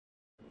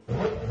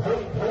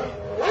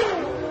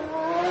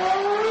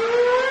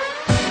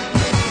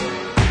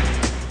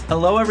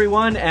Hello,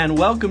 everyone, and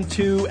welcome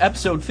to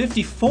episode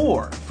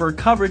 54 for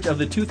coverage of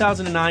the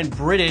 2009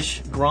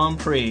 British Grand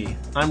Prix.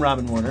 I'm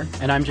Robin Warner.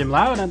 And I'm Jim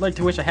Lau, and I'd like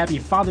to wish a happy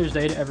Father's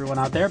Day to everyone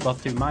out there,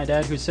 both to my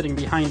dad, who's sitting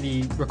behind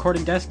the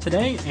recording desk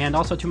today, and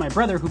also to my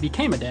brother, who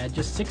became a dad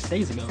just 6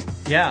 days ago.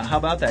 Yeah, how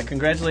about that?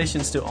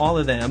 Congratulations to all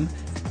of them.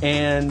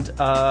 And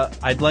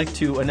I'd like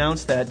to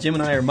announce that Jim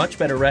and I are much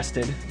better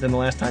rested than the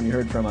last time you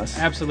heard from us.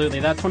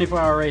 Absolutely. That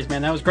 24-hour race,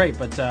 man, that was great,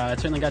 but it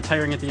certainly got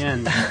tiring at the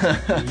end.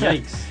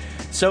 Yikes.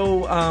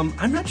 So,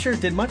 I'm not sure,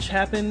 did much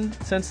happen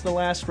since the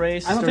last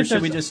race? Or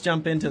should we just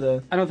jump into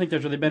the... I don't think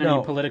there's really been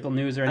any political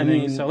news or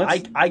anything. I mean, so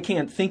I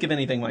can't think of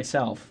anything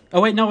myself.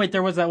 Oh, wait,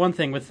 there was that one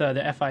thing with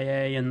the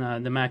FIA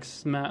and the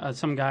Max,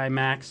 some guy,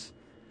 Max.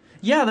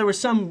 Yeah, there was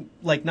some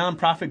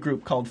non-profit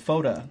group called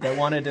FOTA that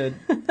wanted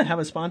to have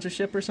a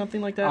sponsorship or something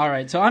like that. All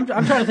right, so I'm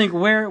trying to think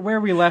where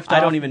we left off.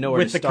 I don't even know where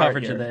with to the start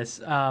coverage here. of this.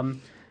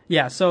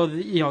 So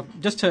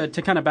just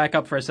to kind of back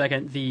up for a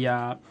second,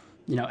 the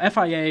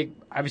FIA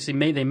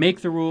obviously they make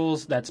the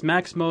rules. That's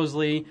Max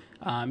Mosley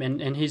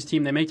and his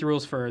team. They make the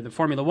rules for the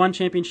Formula One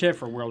Championship,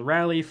 for World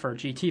Rally, for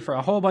GT, for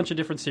a whole bunch of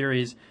different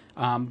series.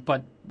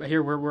 But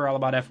here we're all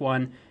about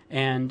F1,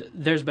 and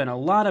there's been a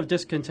lot of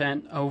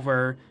discontent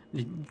over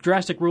the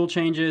drastic rule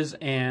changes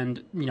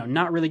and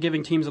not really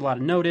giving teams a lot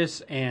of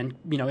notice and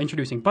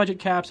introducing budget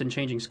caps and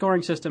changing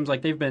scoring systems.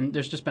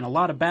 There's just been a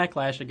lot of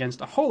backlash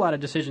against a whole lot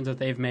of decisions that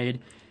they've made,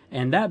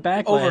 and that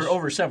backlash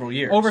over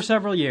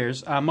several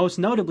years. Most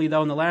notably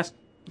though in the last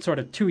sort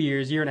of 2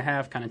 years, year and a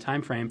half kind of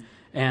time frame,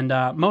 and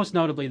most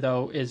notably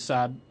though is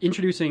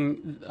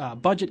introducing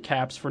budget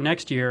caps for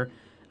next year.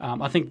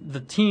 I think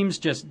the teams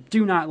just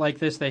do not like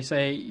this. They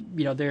say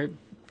they're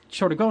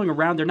sort of going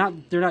around.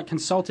 They're not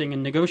consulting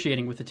and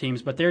negotiating with the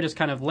teams, but they're just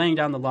kind of laying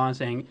down the law and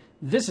saying,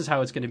 this is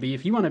how it's going to be.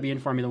 If you want to be in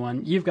Formula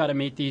One, you've got to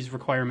meet these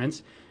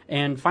requirements.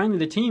 And finally,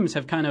 the teams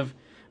have kind of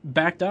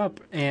backed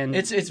up and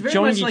it's very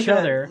joined much each like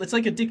other. It's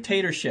like a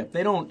dictatorship.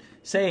 They don't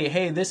say,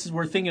 hey,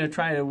 we're thinking of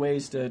trying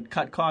ways to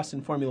cut costs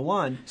in Formula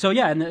One. So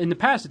yeah, in the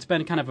past, it's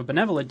been kind of a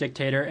benevolent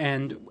dictator,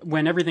 and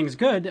when everything's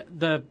good,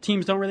 the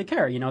teams don't really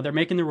care. They're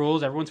making the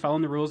rules, everyone's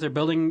following the rules, they're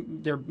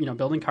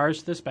building cars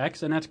to the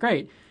specs, and that's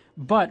great.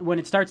 But when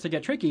it starts to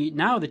get tricky,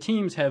 now the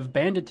teams have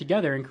banded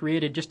together and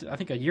created just, I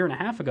think, a year and a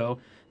half ago,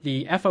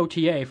 the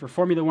FOTA, for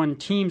Formula One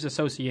Teams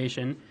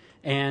Association.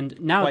 And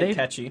now Quite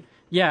catchy.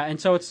 Yeah,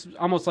 and so it's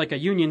almost like a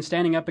union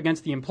standing up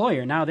against the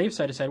employer. Now they've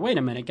said, wait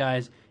a minute,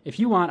 guys, if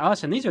you want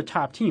us, and these are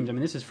top teams. I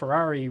mean, this is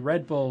Ferrari,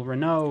 Red Bull,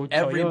 Renault,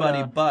 Everybody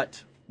Toyota.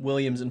 But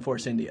Williams and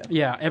Force India.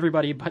 Yeah,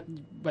 everybody but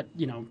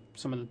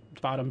some of the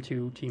bottom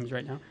two teams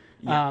right now.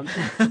 Yeah.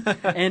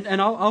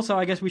 And also,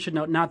 I guess we should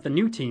note not the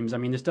new teams. I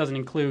mean, this doesn't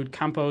include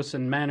Campos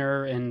and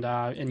Manor and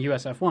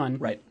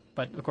USF1. Right.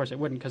 But, of course, it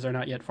wouldn't because they're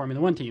not yet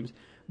Formula One teams.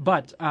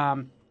 But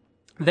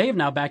they've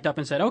now backed up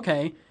and said,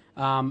 okay,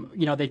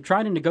 they've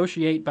tried to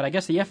negotiate, but I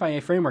guess the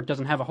FIA framework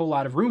doesn't have a whole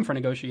lot of room for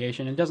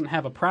negotiation. It doesn't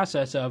have a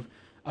process of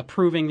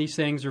approving these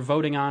things or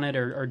voting on it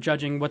or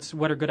judging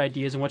what are good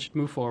ideas and what should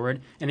move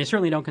forward. And they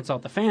certainly don't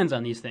consult the fans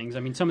on these things.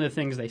 I mean, some of the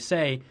things they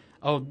say,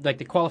 like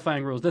the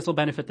qualifying rules, this will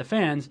benefit the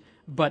fans,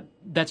 but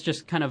that's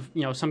just kind of,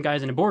 some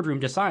guys in a boardroom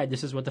decide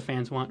this is what the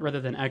fans want rather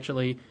than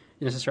actually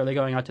necessarily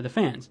going out to the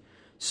fans.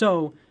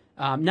 So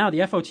now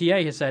the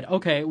FOTA has said,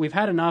 okay, we've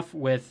had enough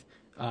with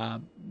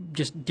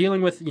just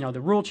dealing with,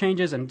 the rule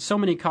changes and so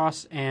many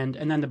costs and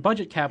then the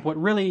budget cap. What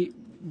really,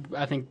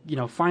 I think,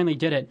 finally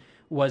did it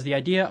was the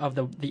idea of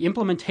the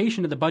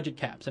implementation of the budget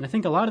caps. And I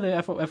think a lot of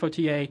the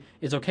FOTA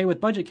is okay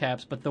with budget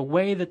caps, but the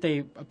way that they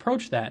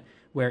approach that,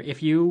 where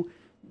if you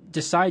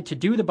decide to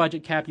do the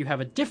budget cap, you have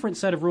a different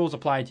set of rules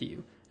applied to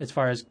you as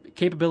far as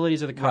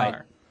capabilities of the car.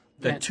 Right.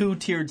 The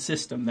two-tiered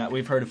system that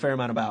we've heard a fair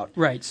amount about.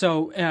 Right.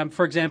 So,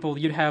 for example,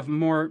 you'd have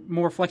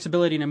more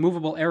flexibility in a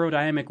movable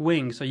aerodynamic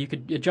wing, so you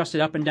could adjust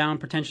it up and down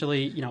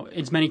potentially,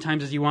 as many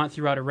times as you want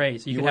throughout a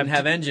race. You wouldn't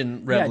have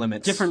engine rev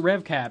limits. Different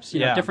rev caps,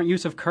 different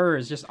use of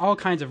KERS, just all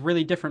kinds of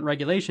really different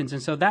regulations.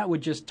 And so that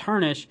would just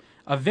tarnish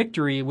a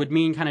victory would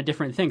mean kind of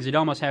different things. You'd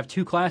almost have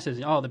two classes.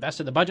 The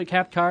best of the budget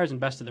cap cars and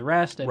best of the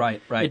rest. And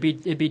right.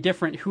 It'd be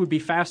different. Who would be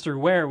faster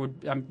where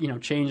would,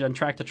 change on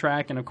track to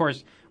track. And, of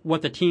course,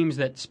 what the teams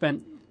that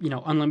spent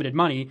unlimited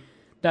money,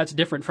 that's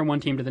different from one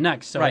team to the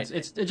next. So right.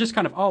 it's just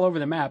kind of all over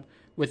the map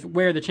with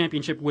where the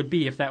championship would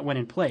be if that went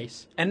in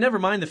place. And never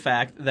mind the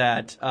fact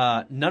that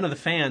none of the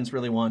fans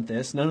really want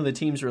this. None of the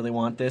teams really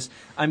want this.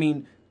 I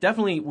mean,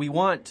 definitely we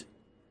want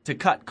to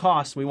cut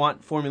costs. We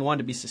want Formula One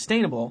to be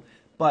sustainable.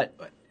 But,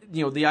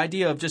 the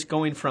idea of just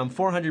going from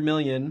 $400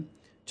 million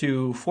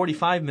to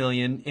 $45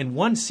 million in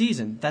one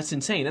season, that's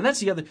insane. And that's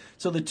the other.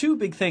 So the two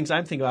big things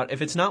I'm thinking about,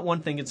 if it's not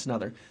one thing, it's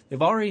another.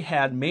 They've already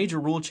had major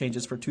rule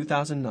changes for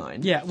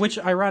 2009. Yeah, which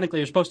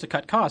ironically are supposed to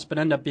cut costs, but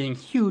end up being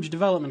huge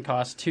development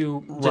costs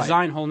to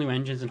design whole new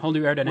engines and whole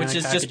new aerodynamic packages.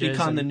 Which has just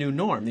become the new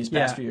norm these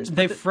past few years.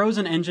 They've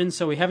frozen engines,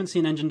 so we haven't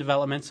seen engine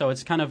development, so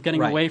it's kind of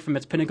getting away from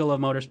its pinnacle of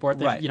motorsport.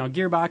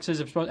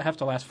 Gearboxes have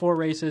to last 4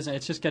 races, and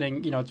it's just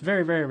getting, it's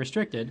very, very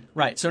restricted.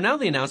 Right. So now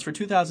they announced for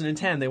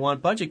 2010 they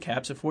want budget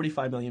caps of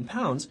 £45 million.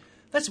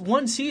 That's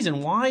one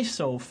season. Why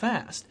so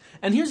fast?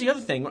 And here's the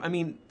other thing. I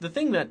mean, the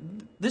thing that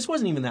this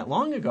wasn't even that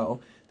long ago.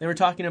 They were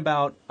talking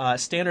about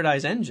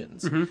standardized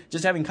engines,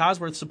 just having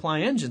Cosworth supply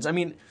engines. I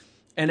mean,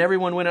 and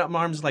everyone went up in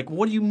arms like,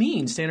 what do you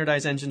mean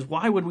standardized engines?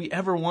 Why would we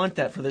ever want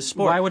that for this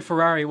sport? Why would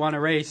Ferrari want to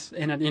race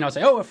and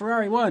say, oh, a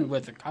Ferrari won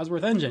with a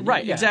Cosworth engine?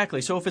 Right, exactly.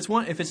 So if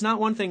it's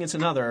not one thing, it's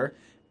another.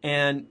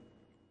 And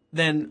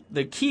then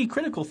the key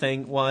critical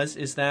thing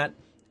is that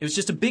it was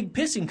just a big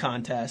pissing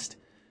contest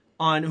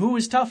on who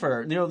was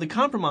tougher. The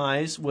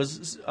compromise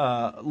was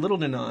little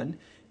to none,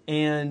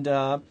 and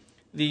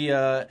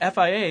the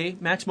FIA,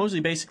 Max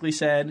Mosley basically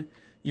said,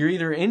 you're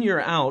either in,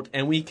 you're out,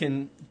 and we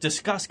can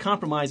discuss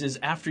compromises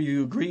after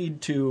you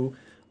agreed to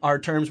our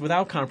terms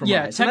without compromise.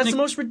 Yeah, and that's the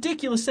most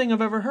ridiculous thing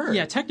I've ever heard.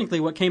 Yeah,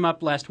 technically what came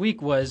up last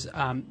week was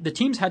the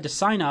teams had to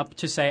sign up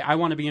to say, I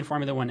want to be in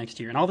Formula One next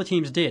year, and all the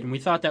teams did, and we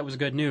thought that was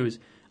good news.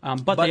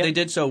 But they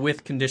did so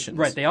with conditions.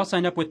 Right, they all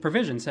signed up with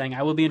provisions saying,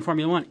 I will be in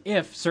Formula One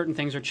if certain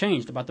things are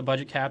changed about the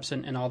budget caps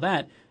and all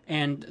that.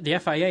 And the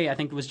FIA, I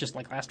think it was just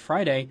like last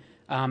Friday,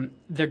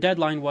 their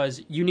deadline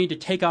was, you need to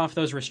take off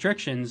those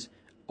restrictions,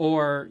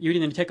 or you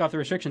either need to take off the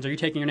restrictions or you're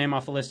taking your name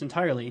off the list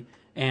entirely.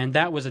 And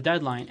that was a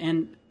deadline.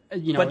 And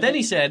But then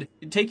he said,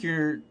 take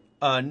your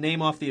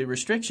name off the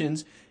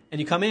restrictions, and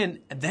you come in,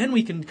 and then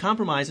we can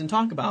compromise and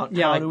talk about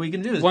how we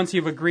can do this. Once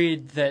you've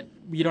agreed that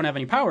you don't have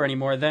any power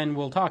anymore, then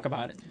we'll talk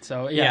about it.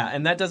 So yeah,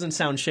 and that doesn't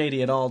sound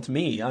shady at all to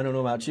me. I don't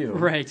know about you.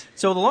 Right.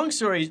 So the long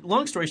story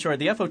short,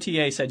 the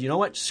FOTA said, you know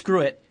what,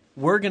 screw it.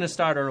 We're going to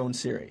start our own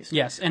series.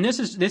 Yes, and this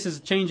is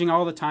changing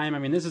all the time. I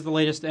mean, this is the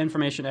latest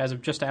information as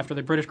of just after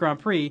the British Grand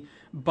Prix.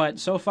 But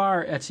so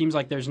far, it seems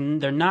like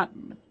they're not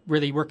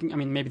really working. I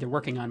mean, maybe they're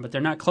working on, but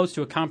they're not close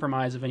to a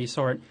compromise of any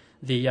sort.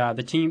 The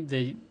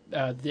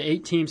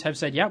 8 teams have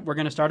said, "Yep, we're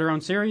going to start our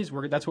own series.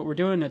 That's what we're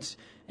doing."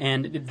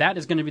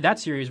 That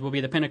series will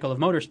be the pinnacle of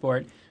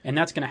motorsport, and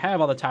that's going to have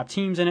all the top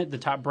teams in it, the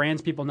top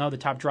brands people know, the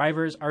top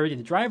drivers. Already,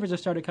 the drivers have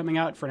started coming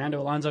out. Fernando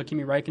Alonso,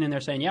 Kimi Räikkönen,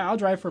 they're saying, "Yeah, I'll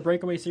drive for a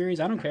breakaway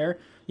series. I don't care.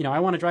 I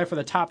want to drive for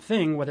the top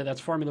thing, whether that's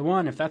Formula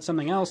One, if that's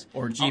something else,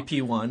 or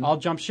GP1. I'll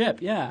jump ship."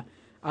 Yeah.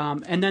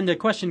 And then the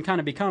question kind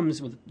of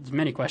becomes, well, there's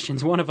many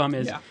questions. One of them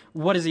is,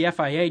 what does the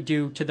FIA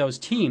do to those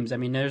teams? I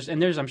mean, there's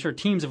I'm sure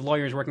teams of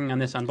lawyers working on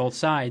this on both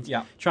sides,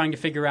 trying to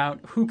figure out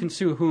who can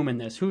sue whom in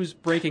this, who's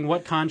breaking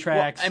what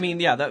contracts. Well, I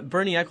mean,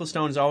 Bernie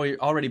Ecclestone's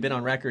already been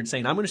on record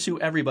saying, I'm going to sue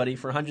everybody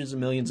for hundreds of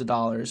millions of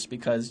dollars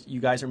because you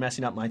guys are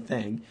messing up my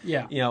thing.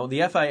 Yeah.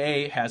 The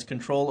FIA has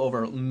control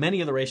over many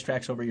of the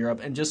racetracks over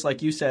Europe, and just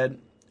like you said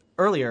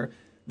earlier,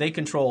 they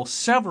control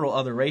several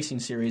other racing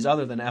series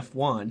other than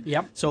F1.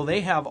 Yep. So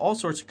they have all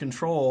sorts of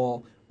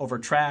control over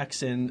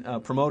tracks and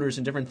promoters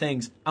and different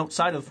things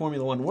outside of the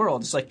Formula One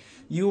world. It's like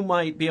you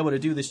might be able to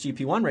do this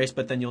GP1 race,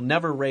 but then you'll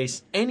never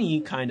race any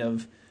kind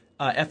of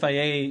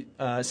FIA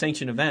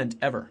sanctioned event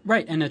ever.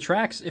 Right, and the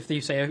tracks, if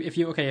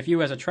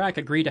you as a track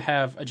agree to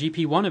have a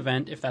GP1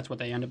 event, if that's what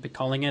they end up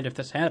calling it, if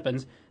this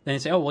happens, then they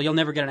say, oh, well, you'll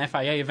never get an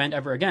FIA event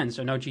ever again.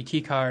 So no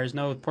GT cars,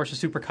 no Porsche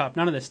Super Cup,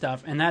 none of this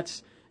stuff. And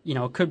that's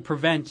could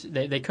prevent,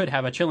 they could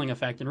have a chilling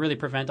effect and really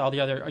prevent all the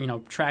other,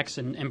 tracks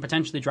and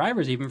potentially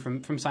drivers even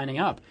from signing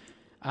up.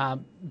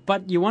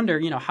 But you wonder,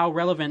 how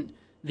relevant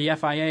the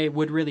FIA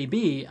would really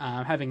be,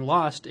 having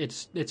lost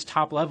its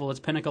top level, its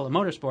pinnacle of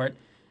motorsport,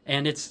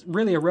 and it's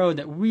really a road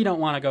that we don't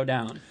want to go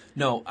down.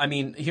 No, I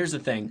mean, here's the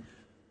thing.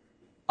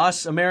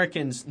 Us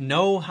Americans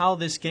know how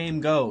this game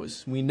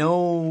goes. We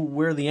know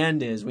where the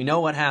end is. We know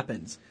what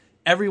happens.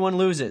 Everyone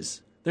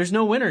loses. There's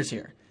no winners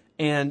here.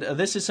 And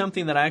this is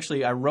something that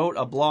I wrote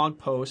a blog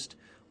post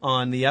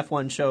on the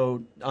F1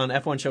 show on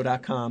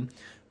f1show.com.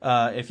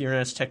 If you're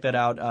interested, check that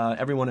out.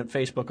 Everyone at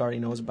Facebook already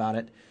knows about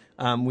it.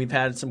 We've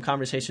had some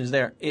conversations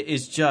there. It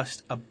is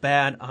just a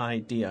bad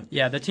idea.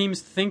 Yeah, the teams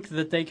think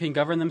that they can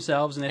govern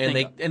themselves, and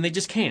they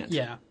just can't.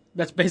 Yeah,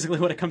 that's basically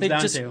what it comes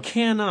down to. They just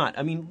cannot.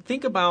 I mean,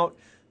 think about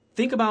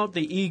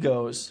the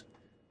egos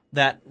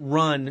that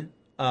run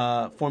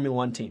Formula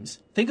One teams.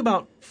 Think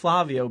about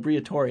Flavio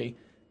Briatore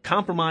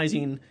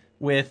compromising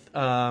with,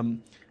 I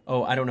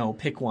don't know,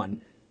 pick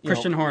one.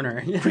 Christian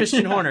Horner.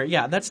 Christian Horner.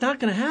 Yeah, that's not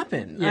going to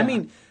happen. Yeah. I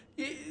mean,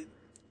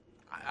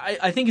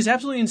 I think it's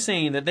absolutely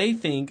insane that they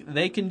think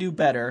they can do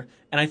better,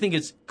 and I think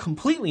it's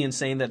completely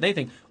insane that they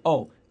think,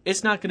 oh,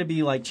 it's not going to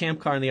be like Champ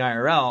Car in the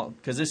IRL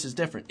because this is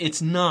different.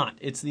 It's not.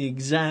 It's the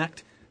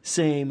exact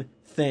same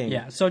thing.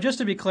 Yeah, so just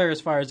to be clear as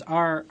far as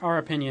our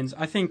opinions,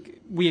 I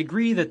think we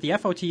agree that the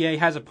FOTA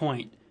has a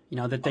point.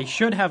 That they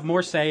should have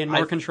more say and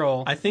more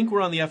control. I think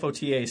we're on the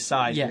FOTA's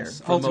side here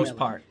for the most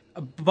part.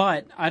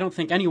 But I don't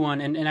think anyone,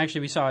 and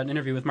actually we saw an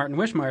interview with Martin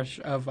Whitmarsh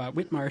of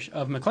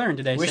McLaren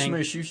today saying,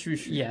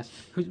 yes,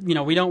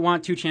 we don't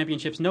want 2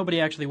 championships.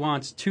 Nobody actually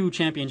wants 2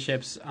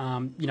 championships,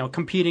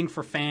 competing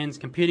for fans,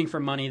 competing for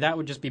money. That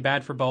would just be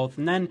bad for both.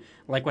 And then,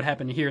 like what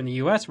happened here in the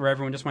U.S., where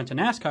everyone just went to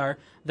NASCAR,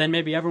 then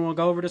maybe everyone will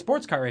go over to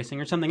sports car racing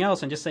or something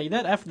else and just say,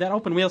 that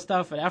open wheel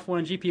stuff at F1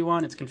 and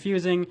GP1, it's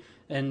confusing,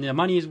 and the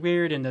money is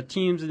weird, and the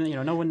teams,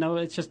 no one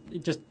knows.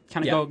 It just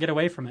kind of get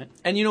away from it.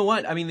 And you know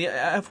what? I mean, the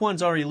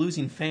F1's already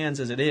losing fans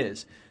as it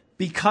is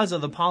because of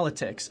the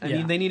politics. I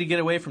mean, they need to get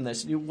away from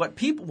this. What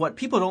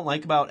people don't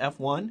like about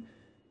F1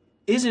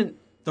 isn't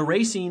the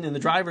racing and the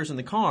drivers and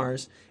the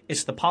cars.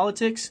 It's the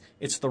politics,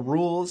 it's the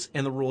rules,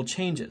 and the rule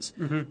changes.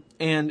 Mm-hmm.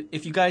 And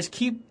if you guys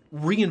keep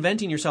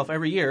reinventing yourself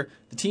every year,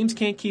 the teams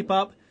can't keep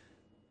up,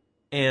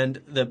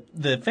 and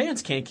the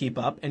fans can't keep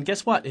up. And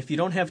guess what? If you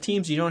don't have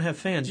teams, you don't have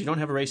fans, you don't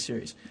have a race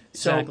series.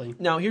 Exactly. So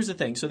now here's the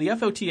thing. So the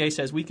FOTA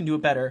says we can do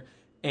it better,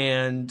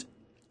 and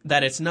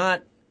that it's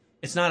not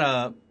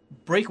a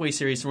breakaway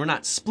series, so we're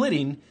not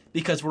splitting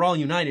because we're all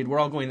united, we're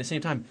all going at the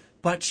same time.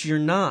 But you're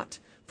not.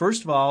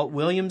 First of all,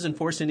 Williams and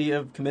Force India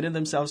have committed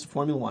themselves to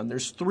Formula One.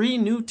 There's 3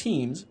 new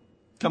teams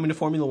coming to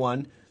Formula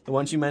One, the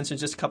ones you mentioned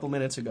just a couple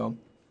minutes ago.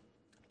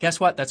 Guess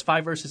what? That's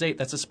 5 versus 8.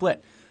 That's a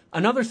split.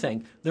 Another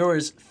thing, there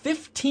was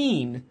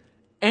 15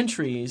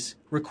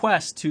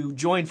 requests to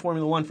join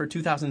Formula One for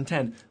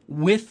 2010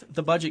 with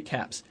the budget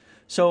caps.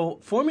 So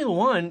Formula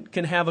One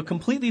can have a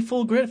completely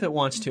full grid if it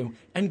wants to.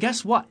 And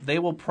guess what? They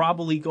will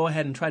probably go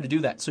ahead and try to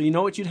do that. So you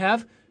know what you'd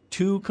have?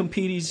 2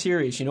 competing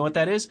series. You know what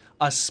that is?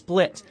 A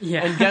split.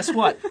 Yeah. And guess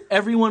what?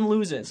 Everyone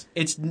loses.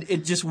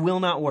 It just will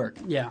not work.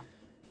 Yeah.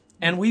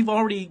 And we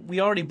already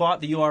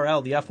bought the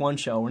URL, the F1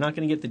 show. We're not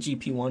going to get the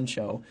GP1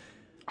 show.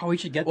 Oh, we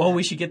should get Oh, that.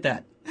 we should get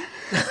that.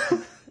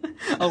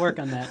 I'll work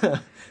on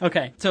that.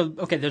 Okay,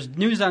 there's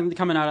news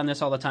coming out on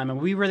this all the time,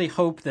 and we really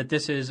hope that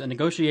this is a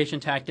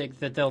negotiation tactic,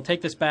 that they'll take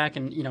this back,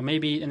 and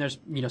maybe, and there's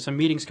some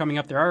meetings coming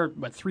up. There are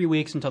 3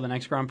 weeks until the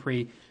next Grand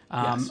Prix.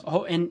 Yes.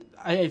 And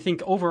I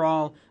think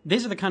overall,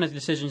 these are the kind of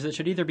decisions that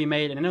should either be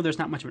made, and I know there's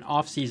not much of an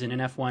off season in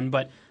F1,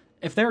 but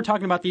if they were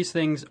talking about these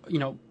things,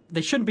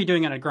 they shouldn't be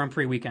doing it on a Grand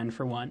Prix weekend,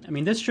 for one. I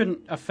mean, this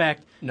shouldn't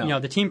affect,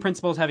 the team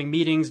principals having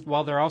meetings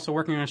while they're also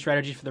working on a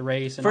strategy for the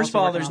race. And First of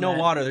all, there's no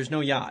water, there's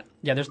no yacht.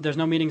 Yeah, there's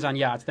no meetings on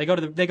yachts. They go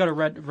to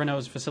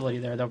Renault's facility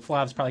there. The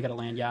Flav's probably got a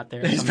land yacht there.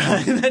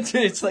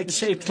 It's like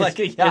shaped like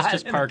a yacht.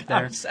 It's just parked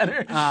there.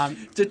 Center.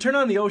 To turn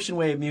on the ocean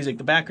wave music,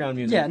 the background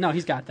music. Yeah, no,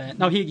 he's got that.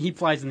 No, he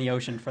flies in the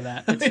ocean for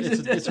that.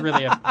 It's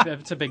really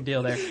it's a big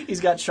deal there.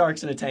 He's got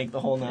sharks in a tank the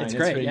whole night. It's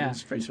great.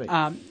 It's pretty sweet.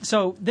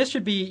 So this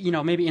should be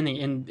maybe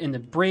in the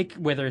break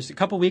where there's a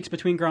couple weeks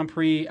between Grand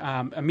Prix,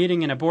 a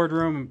meeting in a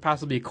boardroom,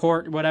 possibly a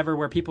court, whatever,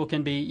 where people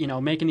can be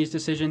making these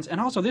decisions.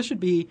 And also this should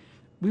be.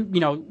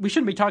 We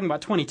shouldn't be talking about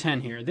 2010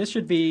 here. This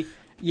should be,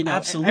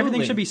 Absolutely.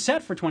 Everything should be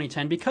set for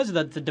 2010 because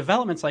of the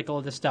development cycle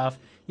of this stuff.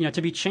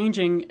 To be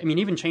changing,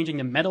 even changing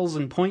the medals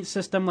and point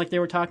system like they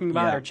were talking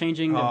about, or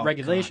changing the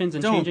regulations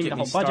and changing the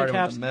whole budget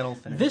caps.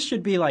 This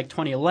should be like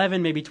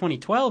 2011, maybe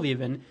 2012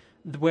 even,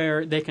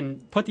 where they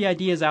can put the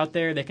ideas out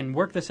there, they can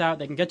work this out,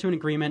 they can get to an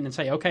agreement and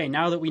say, okay,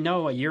 now that we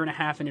know a year and a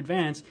half in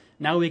advance,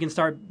 now we can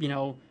start,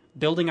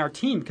 building our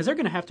team, because they're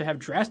going to have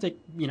drastic,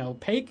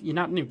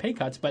 not new pay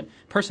cuts, but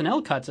personnel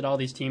cuts at all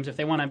these teams if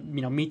they want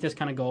to, meet this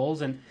kind of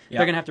goals, and they're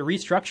going to have to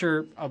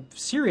restructure a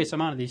serious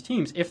amount of these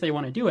teams if they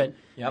want to do it.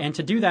 Yep. And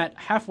to do that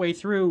halfway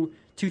through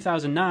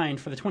 2009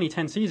 for the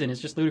 2010 season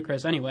is just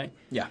ludicrous anyway.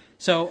 Yeah.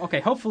 So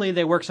hopefully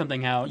they work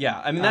something out. Yeah,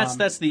 I mean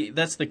that's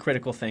the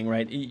critical thing,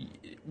 right?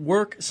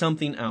 Work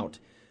something out.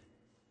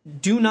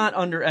 Do not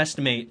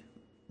underestimate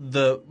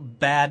the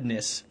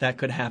badness that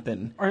could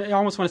happen. Or I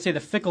almost want to say the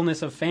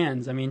fickleness of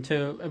fans. I mean,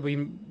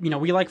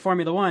 we like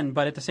Formula One,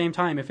 but at the same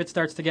time, if it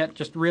starts to get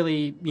just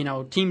really,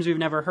 teams we've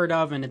never heard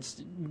of, and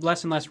it's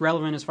less and less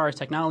relevant as far as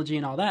technology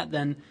and all that,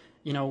 then,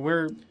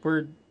 we're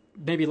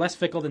maybe less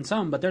fickle than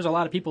some, but there's a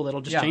lot of people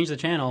that'll just change the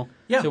channel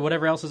to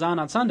whatever else is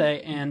on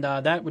Sunday, and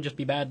that would just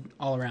be bad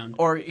all around.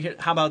 Or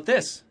how about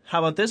this? How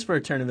about this for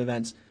a turn of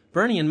events?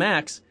 Bernie and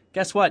Max,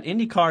 guess what?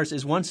 IndyCars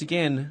is once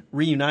again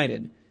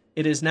reunited.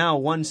 It is now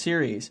one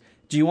series.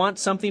 Do you want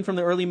something from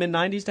the early mid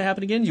 '90s to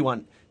happen again? Do you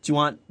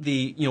want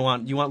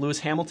Lewis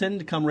Hamilton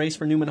to come race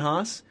for Newman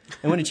Haas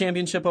and win a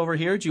championship over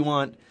here? Do you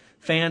want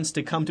fans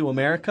to come to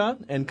America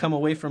and come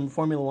away from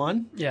Formula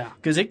One? Yeah,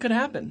 because it could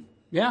happen.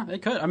 Yeah,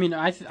 it could. I mean,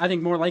 I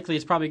think more likely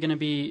it's probably going to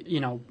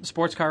be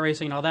sports car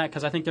racing and all that,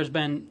 because I think there's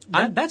been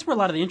that's where a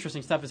lot of the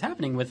interesting stuff is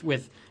happening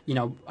with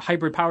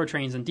hybrid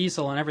powertrains and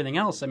diesel and everything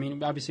else. I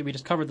mean, obviously we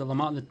just covered the Le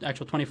Mans, the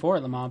actual 24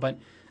 at Le Mans, but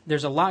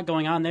there's a lot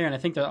going on there, and I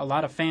think that a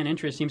lot of fan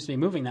interest seems to be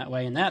moving that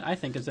way, and that I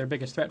think is their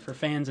biggest threat for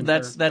fans. And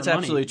that's for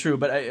absolutely money. true.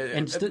 But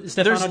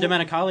Stefano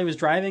Domenicali was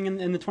driving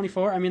in the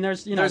 24. I mean,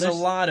 there's a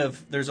lot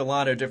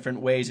of different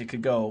ways it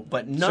could go,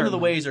 but none of the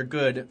ways are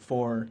good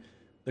for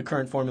the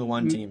current Formula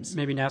One teams.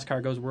 Maybe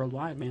NASCAR goes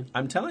worldwide, man.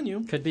 I'm telling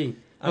you. Could be.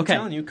 I'm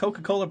telling you,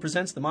 Coca-Cola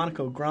presents the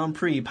Monaco Grand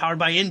Prix, powered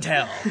by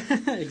Intel.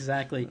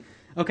 Exactly.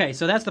 Okay,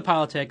 so that's the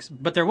politics.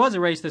 But there was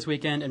a race this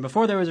weekend, and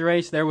before there was a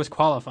race, there was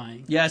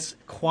qualifying. Yes,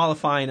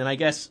 qualifying, and I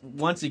guess,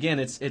 once again,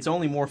 it's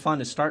only more fun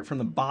to start from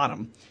the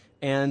bottom.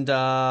 And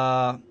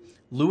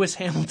Lewis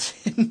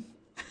Hamilton...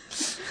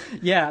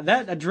 Yeah,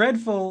 a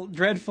dreadful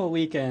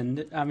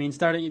weekend. I mean,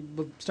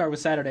 we'll start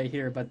with Saturday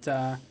here,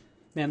 but...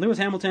 Man, Lewis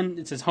Hamilton,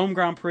 it's his home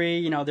Grand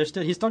Prix.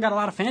 He's still got a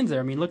lot of fans there.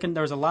 I mean,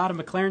 there was a lot of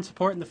McLaren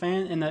support in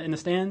the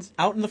stands.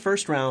 Out in the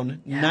first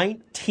round,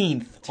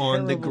 19th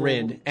on the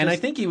grid, and I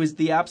think he was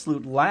the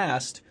absolute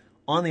last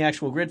on the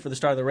actual grid for the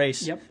start of the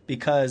race. Yep.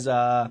 Because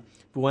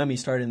Buemi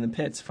started in the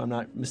pits, if I'm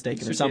not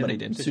mistaken, or somebody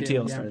did.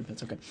 Sutil started in the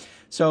pits. Okay.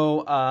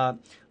 So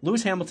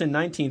Lewis Hamilton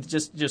 19th,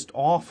 just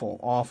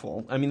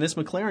awful. I mean, this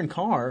McLaren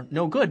car,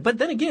 no good. But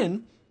then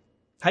again,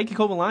 Heikki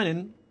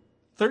Kovalainen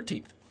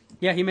 13th.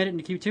 Yeah, he made it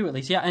into Q2 at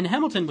least. Yeah, and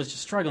Hamilton was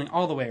just struggling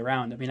all the way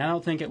around. I mean, I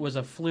don't think it was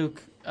a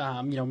fluke,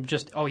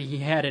 he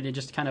had it and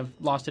just kind of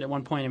lost it at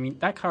one point. I mean,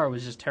 that car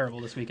was just terrible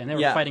this weekend. They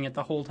were fighting it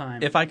the whole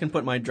time. If I can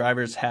put my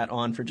driver's hat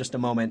on for just a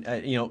moment,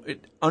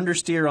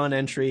 understeer on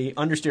entry,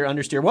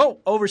 understeer, whoa,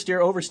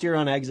 oversteer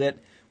on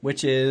exit,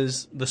 which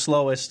is the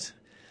slowest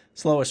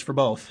for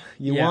both.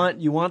 You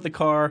want the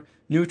car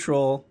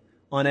neutral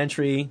on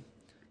entry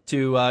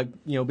to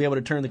be able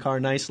to turn the car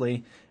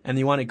nicely, and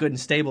you want it good and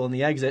stable in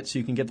the exit so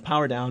you can get the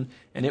power down,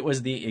 and it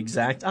was the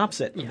exact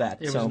opposite of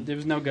that. It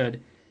was no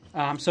good.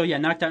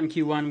 Knocked out in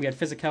Q1, we had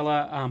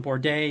Fisichella,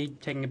 Bourdais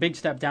taking a big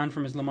step down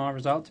from his Le Mans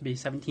result to be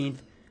 17th.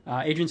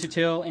 Adrian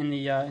Sutil in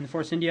the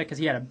Force India because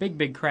he had a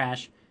big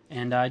crash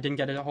and didn't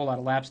get a whole lot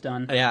of laps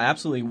done. Yeah,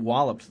 absolutely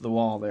walloped the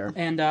wall there.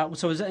 And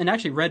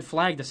actually red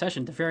flagged the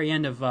session at the very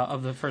end of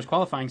the first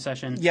qualifying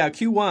session. Yeah,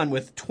 Q1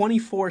 with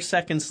 24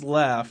 seconds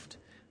left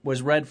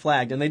was red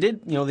flagged, and they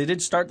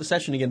did start the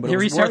session again, but it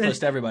was worthless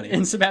to everybody.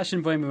 And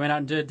Sebastian Buemi went out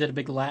and did a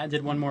big lap,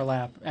 did one more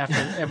lap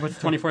after with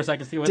 24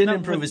 seconds. Didn't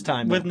improve his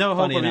time with no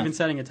hope of even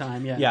setting a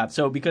time. Yeah. Yeah.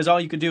 So because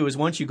all you could do is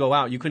once you go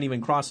out, you couldn't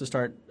even cross the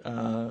start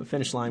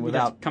finish line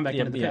without come back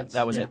into the pits.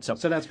 That was it. So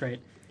that's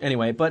great.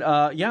 Anyway,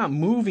 but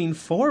moving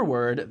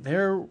forward,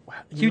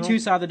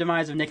 Q2 saw the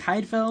demise of Nick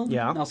Heidfeld,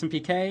 Nelson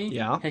Piquet,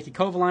 Heikki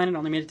Kovalainen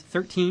only made it to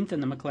 13th in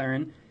the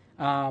McLaren.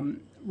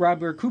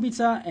 Robert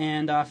Kubica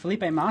and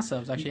Felipe Massa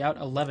was actually out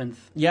 11th.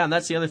 Yeah, and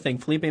that's the other thing.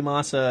 Felipe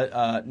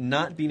Massa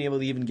not being able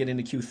to even get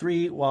into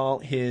Q3 while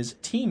his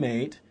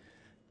teammate,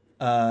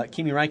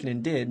 Kimi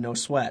Räikkönen, did. No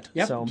sweat.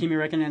 Yep, so Kimi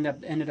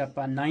Räikkönen ended up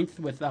 9th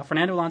with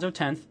Fernando Alonso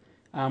 10th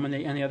and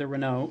the other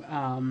Renault.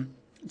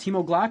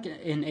 Timo Glock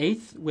in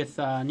 8th with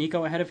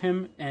Nico ahead of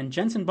him, and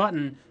Jenson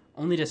Button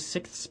only to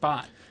 6th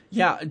spot.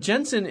 Yeah,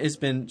 Jenson has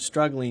been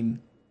struggling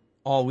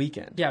all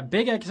weekend. Yeah,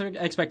 big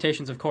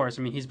expectations, of course.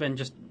 I mean, he's been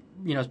just...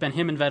 it's been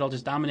him and Vettel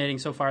just dominating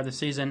so far this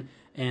season,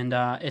 and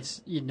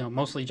it's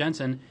mostly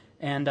Jenson.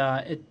 And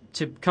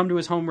to come to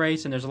his home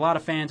race, and there's a lot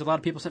of fans, a lot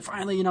of people said,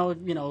 finally,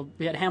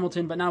 we had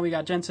Hamilton, but now we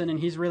got Jenson, and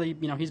he's really,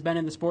 he's been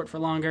in the sport for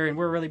longer, and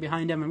we're really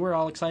behind him, and we're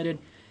all excited.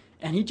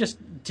 And he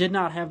just did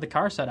not have the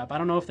car set up. I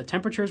don't know if the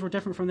temperatures were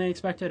different from they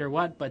expected or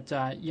what, but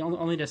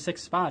only to 6th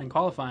spot in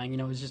qualifying.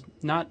 It was just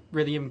not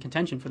really even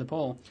contention for the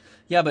pole.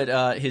 Yeah,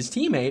 but his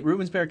teammate,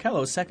 Rubens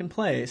Barrichello, 2nd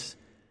place.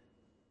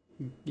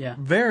 Yeah.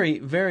 Very,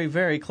 very,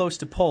 very close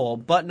to pole,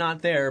 but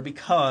not there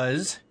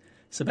because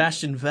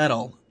Sebastian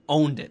Vettel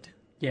owned it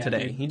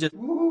today. He just,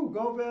 woohoo,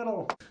 go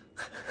Vettel.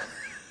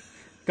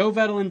 Go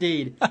Vettel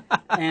indeed.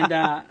 And,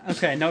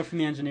 note from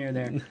the engineer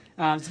there.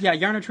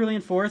 Jarno Trulli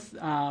in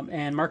 4th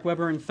and Mark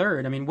Webber in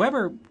 3rd. I mean,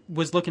 Webber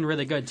was looking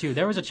really good, too.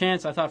 There was a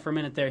chance, I thought, for a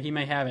minute there, he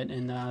may have it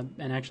and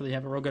actually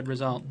have a real good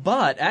result.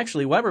 But,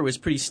 actually, Webber was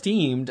pretty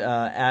steamed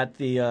at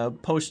the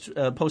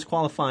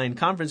post-qualifying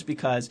conference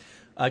because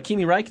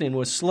Kimi Räikkönen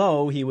was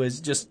slow. He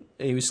was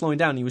slowing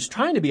down. He was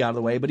trying to be out of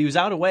the way, but he was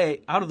out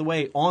of the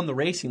way on the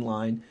racing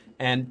line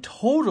and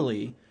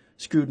totally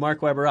screwed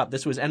Mark Webber up.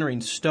 This was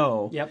entering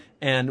Stowe. Yep.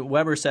 And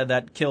Webber said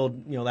that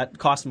that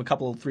cost him a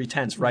couple of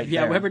 3/10 right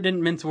there. Yeah, Webber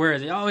didn't mince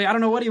words. Oh, I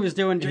don't know what he was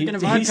doing, drinking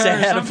vodka he said or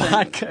had something. A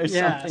vodka or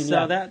something.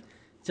 So that's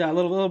a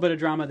little bit of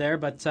drama there,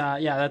 but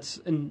that's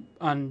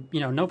on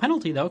no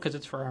penalty though because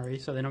it's Ferrari,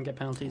 so they don't get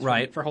penalties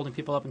for holding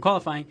people up in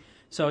qualifying.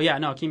 So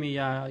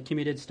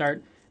Kimi did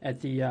start at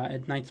the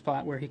at 9th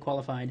spot where he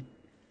qualified.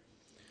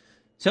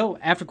 So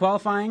after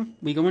qualifying,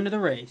 we go into the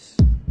race.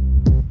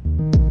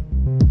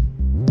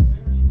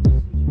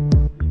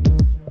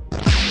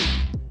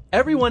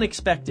 Everyone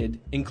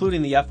expected,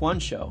 including the F1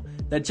 show,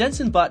 that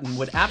Jenson Button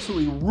would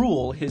absolutely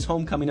rule his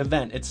homecoming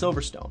event at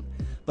Silverstone,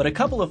 but a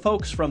couple of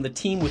folks from the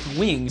team with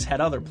wings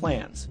had other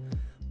plans.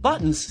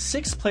 Button's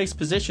 6th place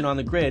position on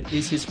the grid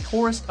is his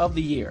poorest of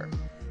the year,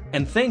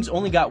 and things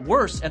only got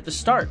worse at the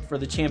start for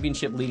the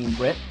championship-leading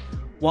Brit.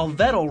 While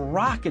Vettel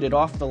rocketed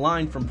off the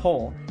line from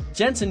pole,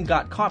 Jenson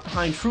got caught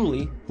behind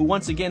Trulli, who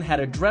once again had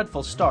a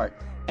dreadful start,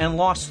 and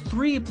lost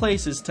 3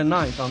 places to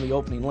 9th on the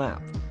opening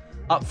lap.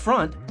 Up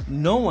front,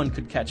 no one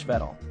could catch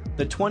Vettel,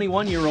 the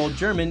 21-year-old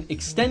German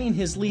extending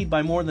his lead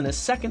by more than a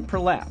second per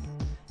lap.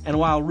 And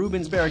while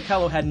Rubens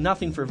Barrichello had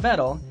nothing for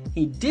Vettel,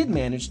 he did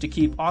manage to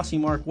keep Aussie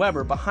Mark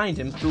Webber behind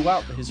him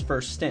throughout his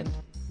first stint.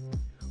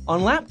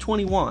 On lap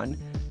 21,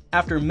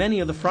 after many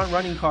of the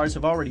front-running cars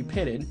have already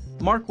pitted,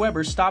 Mark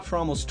Webber stopped for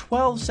almost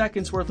 12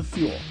 seconds worth of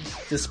fuel.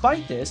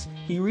 Despite this,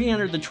 he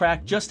re-entered the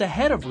track just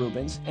ahead of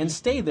Rubens and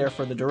stayed there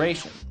for the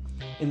duration.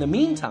 In the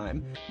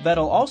meantime,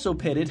 Vettel also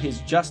pitted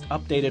his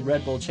just-updated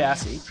Red Bull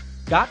chassis,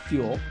 got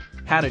fuel,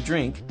 had a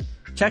drink,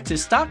 checked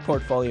his stock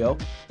portfolio,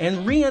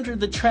 and re-entered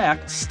the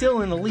track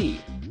still in the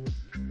lead.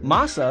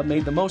 Massa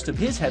made the most of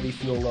his heavy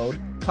fuel load,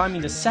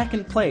 climbing to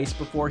 2nd place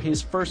before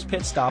his first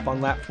pit stop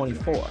on lap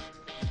 24.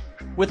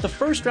 With the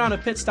first round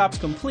of pit stops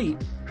complete,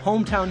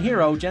 hometown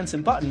hero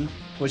Jenson Button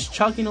was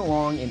chugging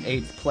along in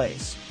 8th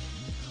place.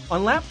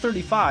 On lap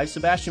 35,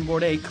 Sebastian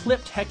Bourdais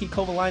clipped Heikki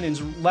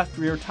Kovalainen's left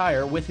rear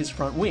tire with his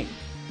front wing.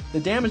 The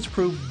damage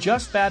proved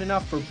just bad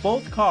enough for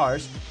both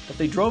cars that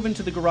they drove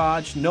into the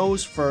garage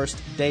nose first,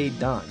 day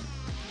done.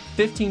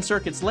 15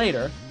 circuits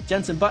later,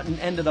 Jenson Button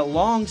ended a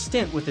long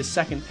stint with his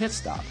second pit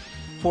stop.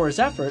 For his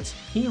efforts,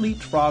 he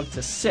leapfrogged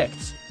to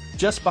 6th,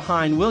 just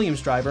behind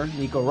Williams driver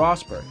Nico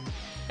Rosberg.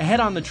 Ahead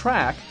on the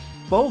track,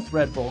 both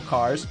Red Bull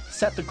cars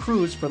set the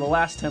cruise for the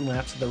last 10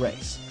 laps of the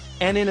race.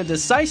 And in a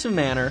decisive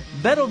manner,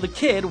 Vettel the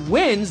Kid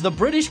wins the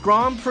British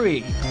Grand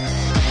Prix.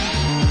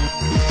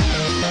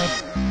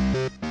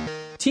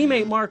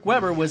 Teammate Mark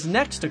Webber was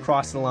next to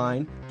cross the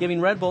line, giving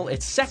Red Bull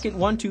its second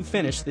 1-2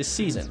 finish this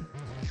season.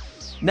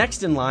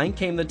 Next in line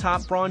came the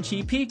Top Braun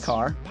GP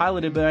car,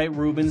 piloted by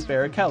Rubens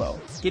Barrichello,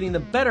 getting the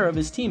better of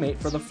his teammate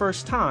for the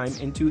first time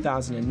in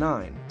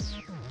 2009.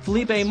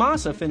 Felipe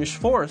Massa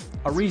finished 4th,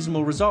 a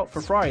reasonable result for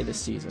Ferrari this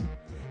season.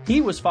 He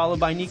was followed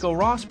by Nico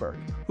Rosberg,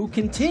 who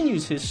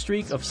continues his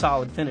streak of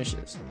solid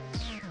finishes.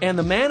 And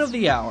the man of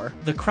the hour,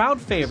 the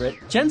crowd favorite,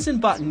 Jenson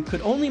Button,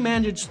 could only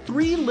manage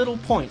 3 little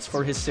points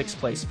for his 6th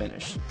place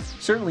finish.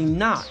 Certainly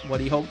not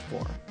what he hoped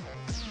for.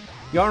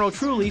 Jarno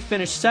Trulli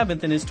finished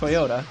 7th in his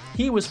Toyota.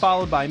 He was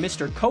followed by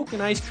Mr. Coke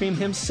and Ice Cream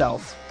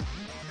himself,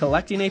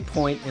 collecting a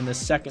point in the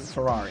second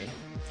Ferrari.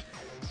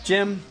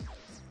 Jim,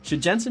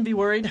 should Jenson be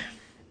worried?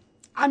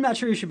 I'm not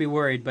sure you should be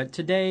worried, but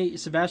today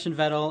Sebastian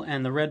Vettel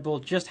and the Red Bull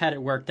just had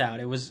it worked out.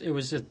 It was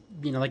just,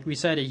 like we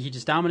said, he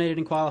just dominated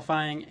in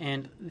qualifying,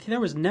 and there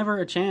was never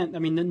a chance. I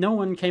mean, no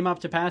one came up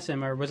to pass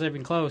him or was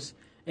even close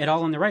at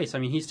all in the race. I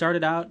mean, he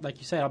started out, like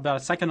you said, about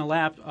a second a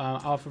lap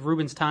off of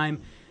Rubens'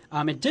 time.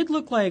 It did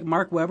look like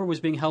Mark Webber was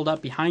being held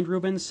up behind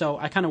Rubens, so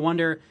I kind of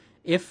wonder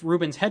if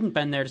Rubens hadn't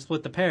been there to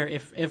split the pair,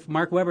 if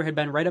Mark Webber had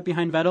been right up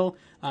behind Vettel,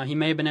 he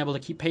may have been able to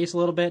keep pace a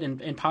little bit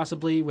and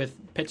possibly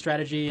with pit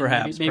strategy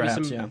and maybe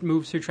some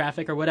moves through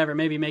traffic or whatever,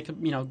 maybe make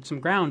some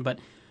ground. But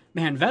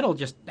man, Vettel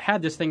just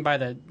had this thing by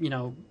the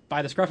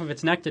scruff of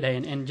its neck today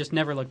and just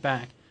never looked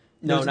back.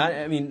 No,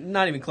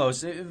 not even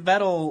close.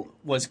 Vettel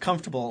was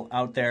comfortable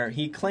out there.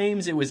 He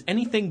claims it was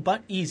anything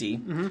but easy.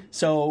 Mm-hmm.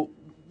 So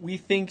we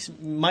think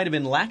might have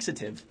been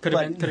laxative. Could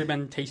have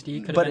been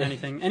tasty. Could have been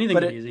anything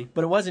but easy.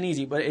 But it wasn't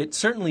easy. But it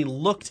certainly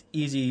looked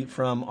easy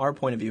from our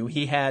point of view.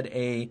 He had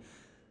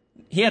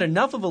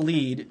enough of a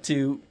lead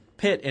to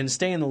pit and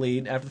stay in the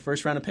lead after the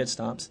first round of pit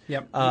stops.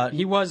 Yep.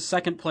 He was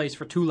second place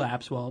for 2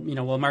 laps. During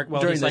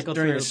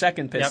the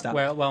second pit stop.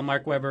 While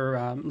Mark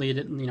Webber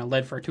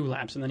led for 2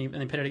 laps and then he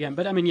pitted again.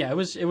 But I mean, it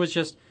was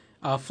just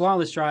a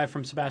flawless drive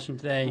from Sebastian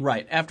today.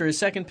 Right. After his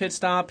second pit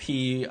stop,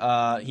 he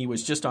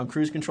was just on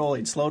cruise control.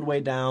 He'd slowed way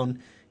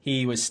down.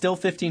 He was still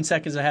 15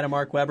 seconds ahead of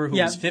Mark Webber, who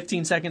was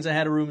 15 seconds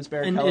ahead of Rubens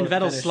Barrichello. And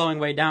Vettel's slowing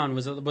way down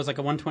was like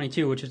a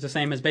 122, which is the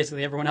same as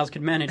basically everyone else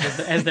could manage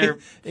as their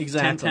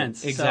 10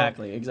 tenths.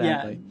 Exactly.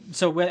 Yeah,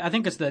 so I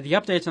think it's the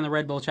updates on the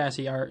Red Bull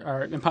chassis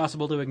are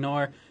impossible to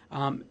ignore.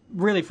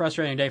 Really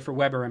frustrating day for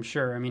Webber, I'm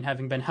sure. I mean,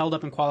 having been held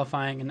up in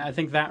qualifying, and I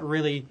think that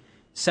really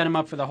set him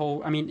up for the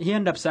whole. I mean, he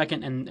ended up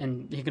second,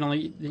 and the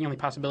only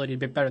possibility to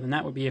be better than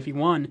that would be if he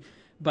won.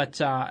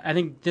 But I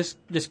think this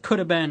could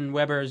have been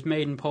Webber's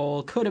maiden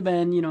pole. Could have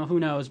been,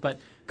 who knows, but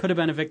could have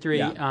been a victory.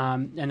 Yeah.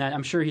 And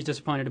I'm sure he's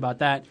disappointed about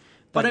that.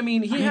 But I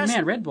mean,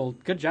 Red Bull,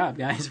 good job,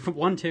 guys.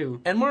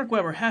 1-2. And Mark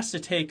Webber has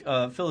to take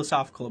a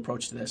philosophical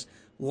approach to this.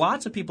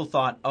 Lots of people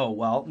thought,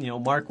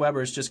 Mark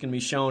Webber is just going to be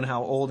shown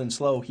how old and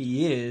slow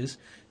he is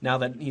now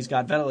that he's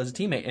got Vettel as a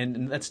teammate.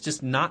 And that's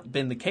just not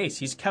been the case.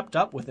 He's kept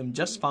up with him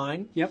just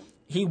fine. Yep.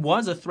 He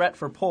was a threat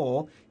for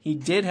pole. He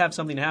did have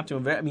something to happen to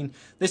him. I mean,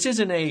 this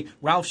isn't a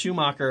Ralf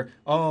Schumacher,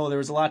 there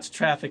was lots of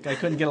traffic, I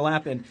couldn't get a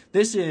lap in.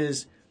 This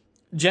is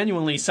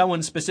genuinely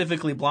someone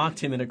specifically blocked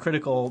him in a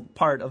critical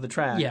part of the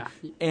track. Yeah.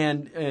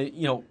 And,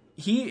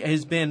 he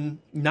has been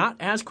not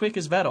as quick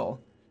as Vettel,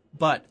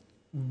 but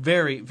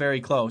very, very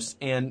close.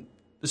 And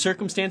the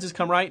circumstances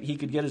come right, he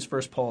could get his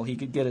first pole. He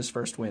could get his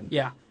first win.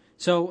 Yeah.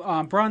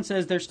 So Braun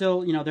says they're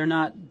still, they're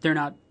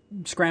not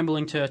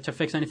scrambling to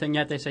fix anything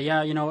yet. They say,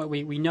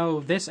 we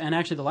know this, and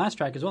actually the last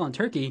track as well in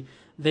Turkey,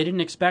 they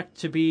didn't expect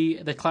to be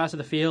the class of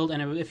the field,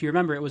 and if you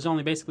remember, it was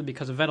only basically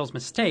because of Vettel's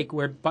mistake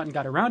where Button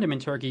got around him in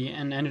Turkey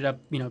and ended up,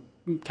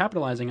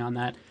 capitalizing on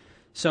that.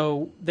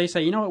 So they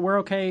say, we're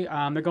okay.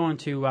 They're going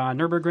to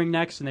Nürburgring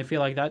next, and they feel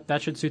like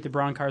that should suit the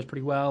Braun cars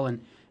pretty well,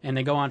 and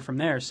they go on from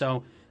there.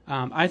 So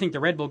I think the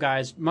Red Bull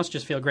guys must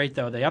just feel great,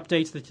 though. The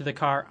updates to the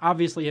car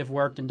obviously have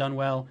worked and done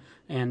well,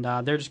 and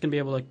they're just going to be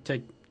able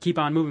to keep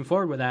on moving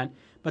forward with that.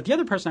 But the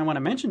other person I want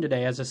to mention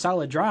today as a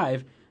solid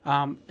drive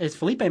is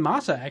Felipe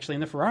Massa, actually,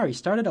 in the Ferrari.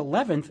 Started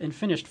 11th and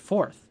finished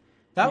 4th.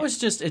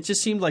 It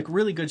just seemed like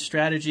really good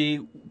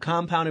strategy,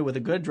 compounded with a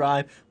good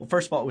drive. Well,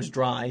 first of all, it was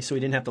dry, so he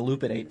didn't have to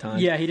loop it 8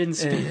 times. Yeah, he didn't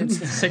spin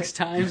 6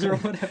 times or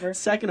whatever.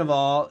 Second of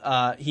all,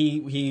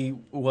 he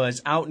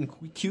was out in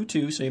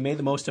Q2, so he made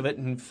the most of it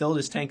and filled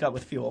his tank up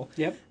with fuel.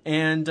 Yep.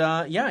 And,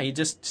 he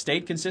just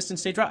stayed consistent,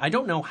 stayed dry. I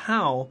don't know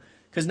how,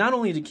 because not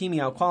only did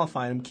Kimi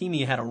out-qualify him,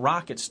 Kimi had a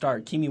rocket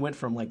start. Kimi went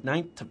from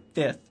 9th to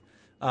 5th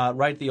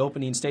right at the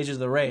opening stages of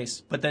the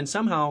race, but then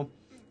somehow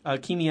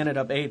Kimi ended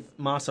up 8th,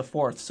 Massa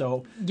 4th.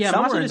 So yeah,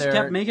 somewhere Massa in just there,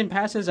 kept making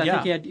passes.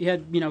 I think he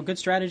had good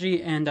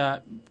strategy,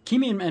 and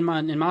Kimi and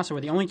Massa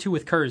were the only two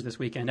with KERS this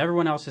weekend.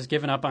 Everyone else has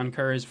given up on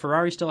KERS.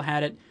 Ferrari still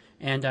had it,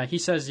 and he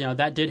says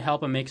that did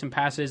help him make some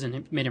passes, and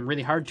it made him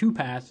really hard to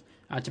pass,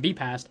 to be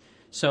passed.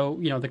 So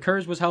the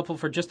KERS was helpful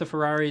for just the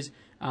Ferraris.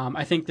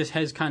 I think this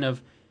has kind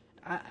of,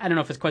 I don't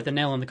know if it's quite the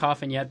nail in the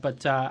coffin yet,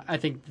 but I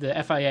think the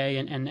FIA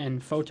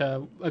and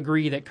FOTA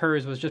agree that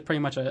KERS was just pretty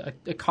much a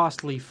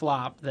costly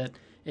flop, that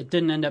it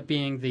didn't end up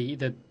being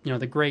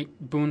the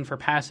great boon for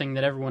passing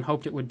that everyone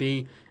hoped it would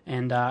be,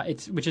 and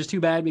which is too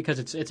bad, because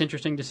it's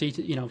interesting to see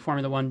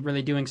Formula One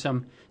really doing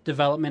some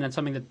development and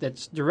something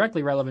that's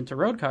directly relevant to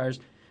road cars.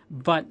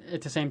 But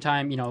at the same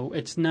time,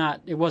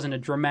 it wasn't a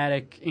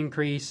dramatic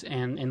increase,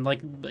 and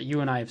like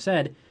you and I have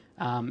said,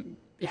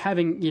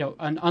 having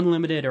an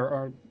unlimited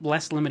or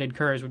less limited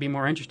KERS would be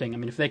more interesting. I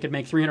mean, if they could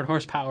make 300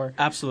 horsepower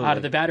absolutely out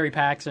of the battery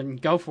packs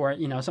and go for it,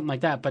 something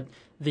like that. But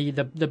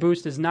the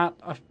boost is not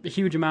a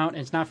huge amount.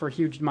 It's not for a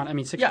huge amount. I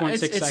mean, 6.6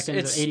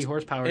 seconds at 80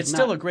 horsepower. It's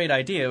still a great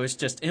idea. It was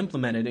just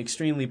implemented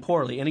extremely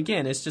poorly. And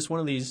again, it's just one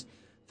of these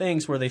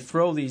things where they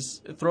throw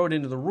it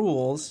into the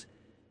rules,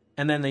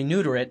 and then they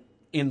neuter it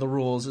in the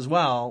rules as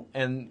well,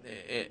 and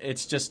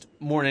it's just,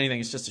 more than anything,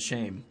 it's just a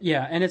shame.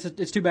 Yeah, and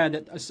it's too bad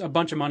that a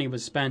bunch of money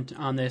was spent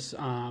on this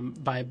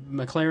by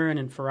McLaren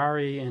and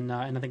Ferrari and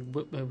I think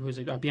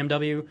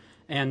BMW,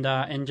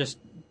 and just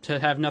to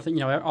have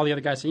nothing. All the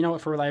other guys say, what,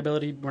 for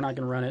reliability, we're not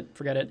going to run it.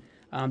 Forget it.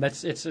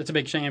 It's a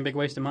big shame, big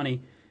waste of money.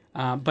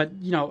 But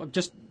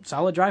just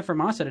solid drive for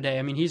Massa today.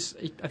 I mean,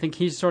 I think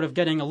he's sort of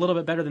getting a little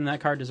bit better than that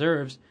car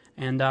deserves,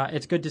 and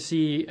it's good to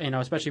see.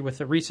 Especially with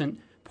the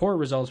recent poor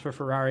results for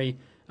Ferrari.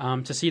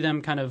 To see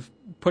them kind of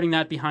putting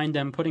that behind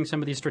them, putting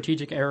some of these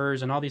strategic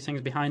errors and all these things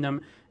behind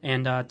them,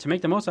 and to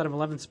make the most out of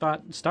 11th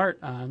spot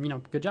start,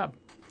 good job.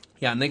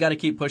 Yeah, and they got to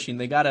keep pushing.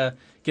 They got to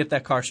get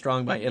that car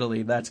strong by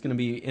Italy. That's going to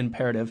be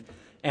imperative.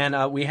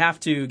 And we have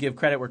to give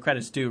credit where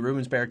credit's due.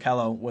 Rubens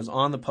Barrichello was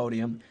on the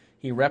podium.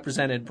 He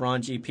represented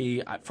Brawn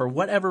GP. For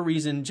whatever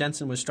reason,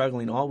 Jensen was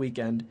struggling all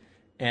weekend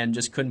and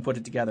just couldn't put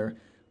it together.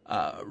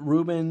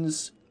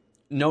 Rubens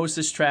knows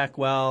this track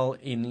well,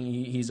 and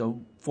he's a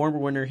former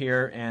winner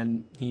here,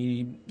 and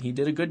he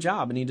did a good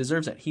job, and he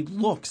deserves it. He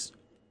looks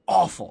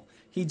awful.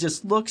 He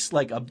just looks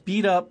like a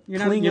beat-up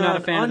Klingon. You're not a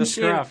fan of the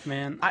scruff,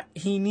 man.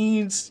 He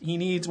needs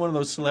one of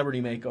those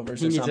celebrity makeovers.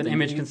 He needs an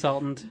image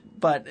consultant.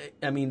 But,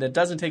 I mean, that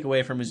doesn't take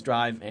away from his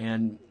drive,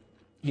 and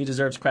he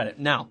deserves credit.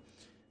 Now,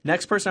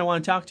 next person I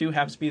want to talk to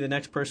happens to be the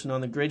next person on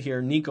the grid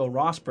here, Nico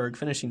Rosberg,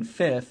 finishing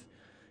 5th.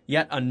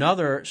 Yet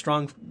another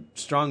strong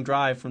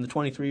drive from the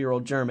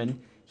 23-year-old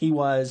German. He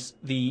was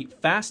the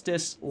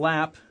fastest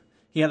lap.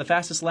 He had the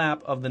fastest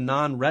lap of the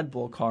non-Red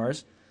Bull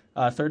cars,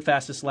 third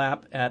fastest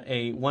lap at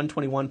a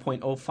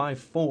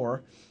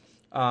 1:21.054.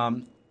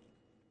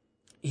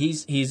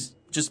 He's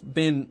just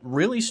been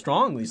really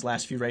strong these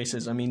last few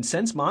races. I mean,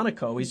 since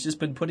Monaco, he's just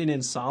been putting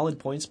in solid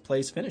points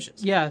place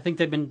finishes. Yeah, I think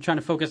they've been trying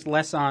to focus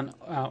less on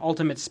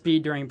ultimate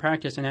speed during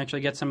practice and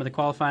actually get some of the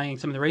qualifying,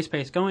 some of the race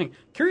pace going.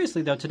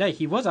 Curiously, though, today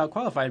he was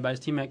out-qualified by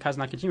his teammate Kaz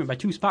Nakajima by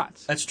 2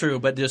 spots. That's true,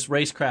 but just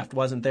racecraft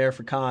wasn't there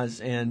for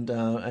Kaz,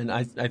 and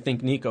I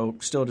think Nico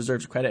still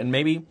deserves credit. And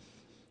maybe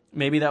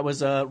that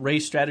was a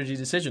race strategy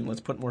decision.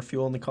 Let's put more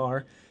fuel in the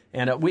car,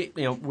 and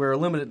we're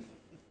limited.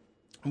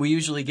 We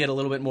usually get a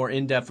little bit more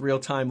in-depth,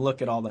 real-time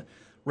look at all the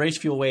race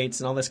fuel weights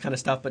and all this kind of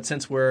stuff. But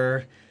since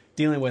we're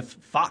dealing with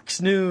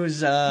Fox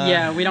News, we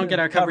don't get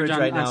our coverage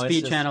right on now.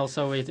 Speed Channel,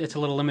 so it's a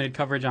little limited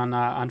coverage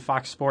on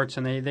Fox Sports,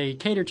 and they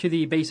cater to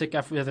the basic.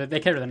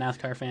 They cater to the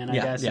NASCAR fan, I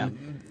guess. Yeah.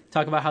 And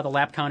talk about how the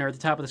lap counter at the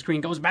top of the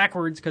screen goes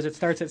backwards because it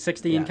starts at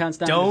 60 and counts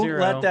down to 0.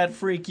 Don't let that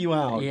freak you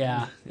out.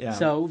 Yeah.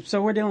 So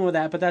we're dealing with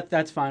that, but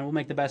that's fine. We'll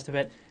make the best of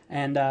it.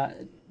 And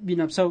Kaz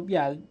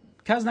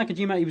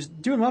Nakajima, he was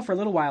doing well for a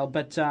little while,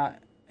 but.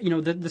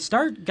 The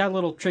start got a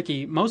little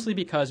tricky, mostly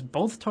because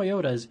both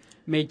Toyotas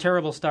made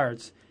terrible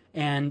starts.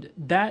 And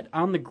that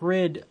on the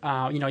grid,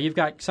 you've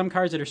got some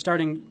cars that are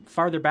starting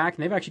farther back,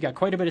 and they've actually got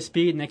quite a bit of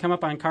speed, and they come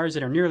up on cars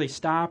that are nearly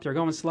stopped or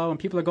going slow, and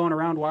people are going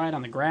around wide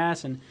on the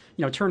grass. And,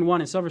 turn 1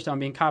 in Silverstone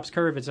being Kopp's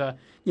Curve, it's a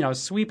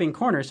sweeping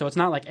corner, so it's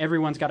not like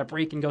everyone's got to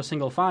brake and go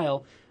single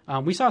file.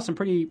 We saw some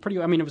pretty.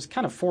 I mean, it was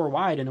kind of 4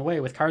 wide in a way,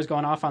 with cars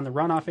going off on the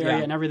runoff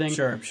area and everything.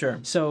 Sure.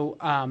 So,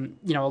 a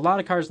lot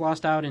of cars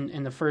lost out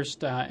in the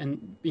first,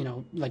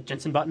 like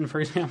Jenson Button, for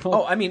example.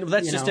 Oh, I mean,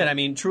 that's just it. I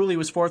mean, Trulli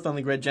was 4th on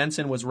the grid.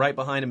 Jenson was right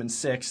behind him in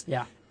 6th.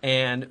 Yeah.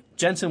 And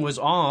Jenson was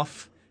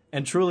off,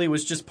 and Trulli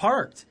was just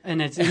parked. And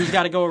he's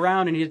got to go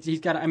around, and he's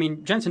got to. I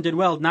mean, Jenson did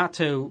well not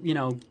to,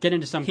 get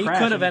into some crash.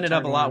 He could have ended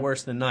up a lot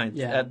worse than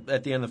 9th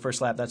at the end of the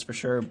first lap, that's for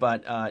sure.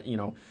 But,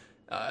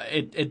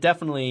 it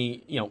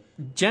definitely,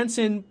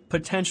 Jenson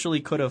potentially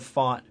could have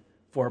fought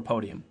for a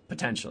podium,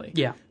 potentially.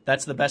 Yeah.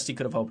 That's the best he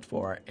could have hoped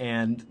for.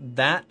 And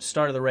that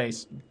start of the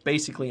race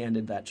basically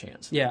ended that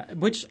chance. Yeah,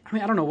 which, I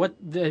mean, I don't know what,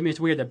 it's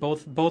weird that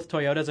both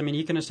Toyotas, I mean,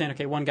 you can understand,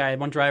 okay, one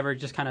driver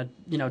just kind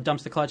of,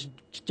 dumps the clutch,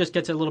 just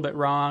gets it a little bit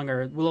wrong,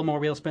 or a little more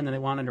wheel spin than they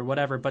wanted or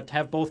whatever, but to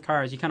have both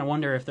cars, you kind of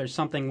wonder if there's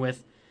something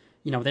with,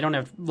 they don't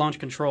have launch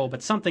control,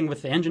 but something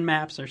with the engine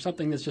maps or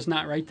something that's just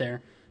not right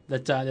there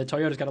that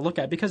Toyota's got to look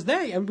at, because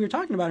and we were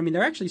talking about, I mean,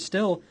 they're actually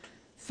still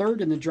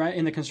third in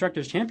the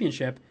Constructors'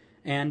 Championship.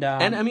 And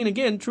I mean,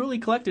 again, truly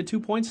collected 2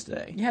 points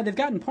today. Yeah, they've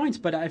gotten points,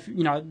 but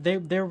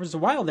there was a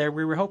while there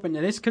we were hoping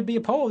this could be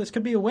a pole, this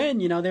could be a win.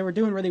 They were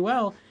doing really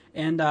well,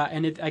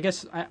 I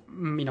guess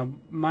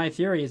my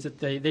theory is that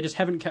they just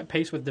haven't kept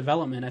pace with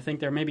development. I think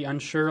they're maybe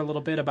unsure a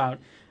little bit about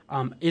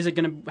is it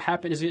going to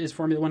happen? Is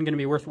Formula One going to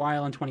be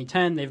worthwhile in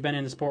 2010? They've been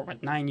in the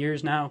sport 9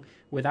 years now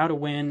without a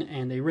win,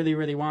 and they really,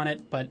 really want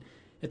it. But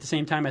at the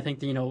same time, I think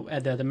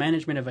the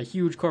management of a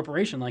huge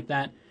corporation like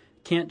that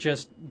can't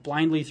just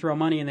blindly throw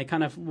money, and they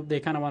kind of want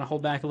to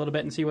hold back a little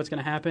bit and see what's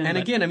going to happen. And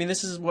again, I mean,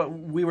 this is what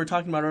we were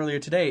talking about earlier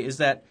today, is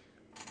that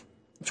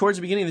towards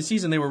the beginning of the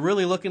season, they were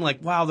really looking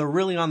like, wow, they're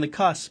really on the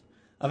cusp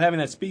of having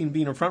that speed and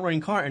being a front-running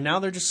car, and now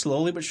they're just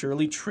slowly but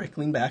surely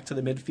trickling back to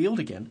the midfield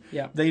again.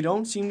 Yeah. They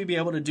don't seem to be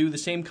able to do the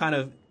same kind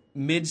of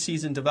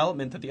mid-season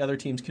development that the other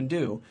teams can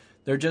do.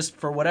 They're just,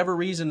 for whatever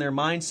reason, their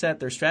mindset,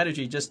 their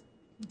strategy just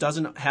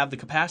doesn't have the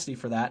capacity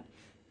for that.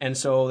 And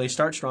so they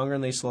start stronger,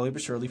 and they slowly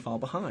but surely fall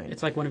behind.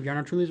 It's like one of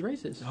Jarno Trulli's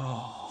races.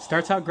 Oh.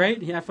 Starts out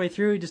great, halfway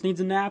through he just needs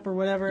a nap or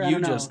whatever. I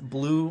don't know. You just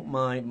blew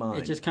my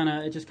mind. It just kind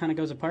of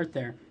goes apart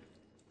there.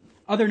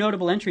 Other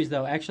notable entries,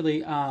 though,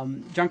 actually,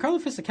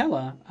 Giancarlo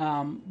Fisichella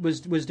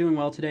was doing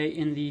well today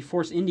in the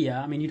Force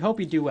India. I mean, you'd hope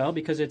he'd do well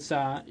because it's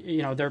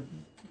they're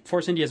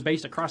Force India is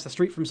based across the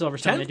street from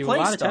Silverstone. They do a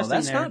lot of testing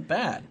That's there. not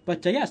bad.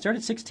 But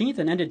started 16th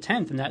and ended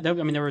 10th,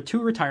 and there were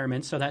 2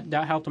 retirements, so that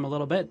helped him a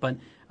little bit. But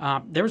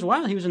there was a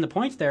while he was in the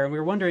points there, and we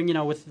were wondering,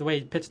 with the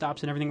way pit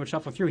stops and everything would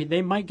shuffle through,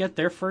 they might get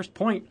their first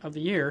point of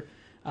the year.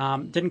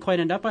 Didn't quite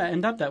end up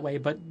that way,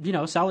 but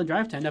solid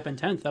drive to end up in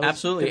 10th. That was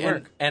absolutely good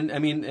work. And I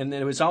mean, and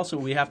it was also,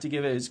 we have to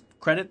give his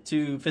credit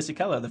to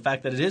Fisichella, the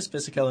fact that it is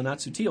Fisichella, not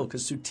Sutil,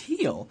 because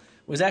Sutil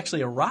was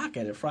actually a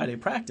rocket at Friday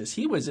practice.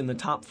 He was in the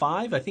top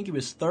 5. I think he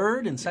was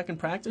 3rd in second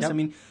practice. Yep. I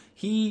mean,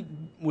 he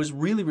was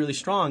really, really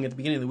strong at the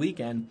beginning of the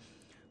weekend.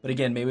 But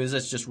again, maybe it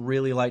was just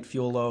really light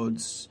fuel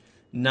loads,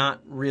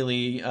 not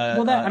really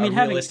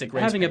realistic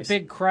race having pace. A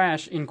big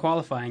crash in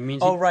qualifying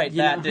means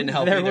that didn't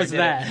help there either, was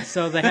did that it?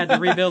 So they had to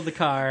rebuild the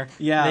car.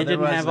 They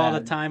didn't have all the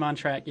that. time on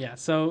track.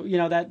 So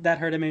that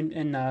hurt him,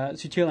 and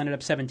Sutil ended up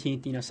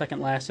 17th,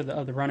 second last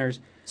of the runners.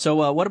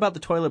 So what about the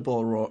toilet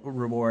bowl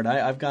reward?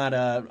 I've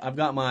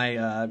got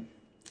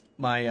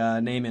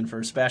my name in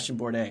for Sebastian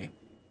Bourdais.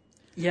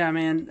 Yeah,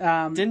 man.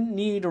 Didn't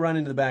need to run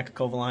into the back of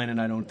Kovalainen,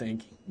 I don't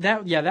think.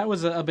 That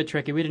was a bit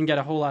tricky. We didn't get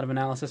a whole lot of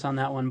analysis on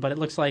that one, but it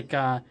looks like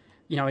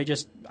he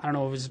just, I don't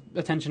know if his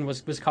attention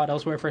was caught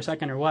elsewhere for a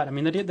second or what. I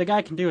mean, the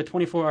guy can do a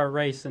 24-hour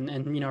race and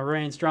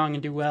remain strong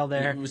and do well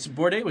there.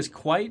 Bourdais was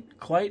quite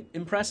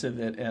impressive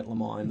at Le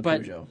Mans in the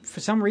Peugeot. For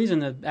some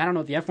reason, I don't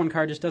know, the F1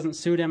 car just doesn't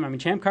suit him. I mean,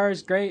 Champ car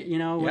is great,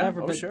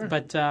 whatever. Yeah, sure.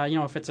 But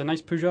if it's a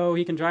nice Peugeot,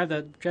 he can drive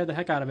the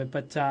heck out of it.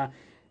 But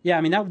yeah,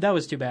 I mean, that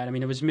was too bad. I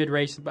mean, it was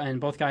mid-race, and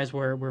both guys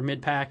were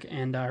mid-pack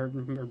and or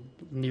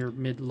near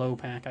mid-low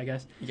pack, I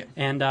guess. Yeah.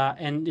 And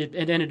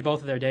it ended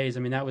both of their days.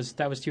 I mean, that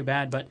was too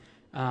bad. But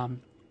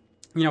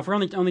for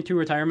only 2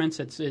 retirements,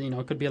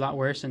 it could be a lot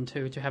worse. And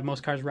to have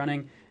most cars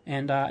running,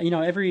 and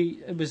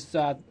it was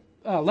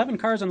 11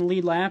 cars on the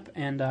lead lap,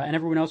 and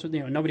everyone else was,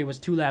 nobody was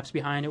 2 laps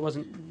behind. It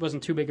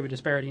wasn't too big of a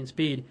disparity in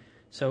speed.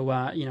 So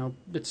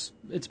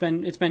it's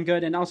been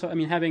good. And also, I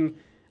mean, having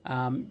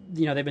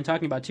they've been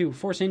talking about too.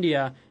 Force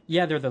India,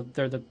 they're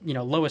the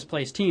lowest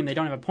placed team. They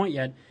don't have a point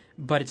yet,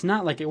 but it's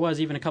not like it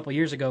was even a couple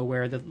years ago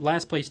where the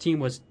last place team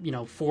was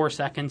 4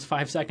 seconds,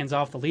 5 seconds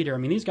off the leader. I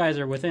mean, these guys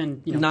are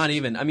within not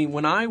even. I mean,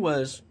 when I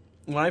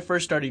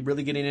first started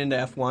really getting into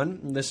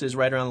F1, this is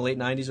right around the late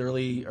 '90s,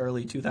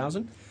 early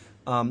 2000.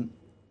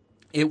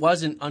 It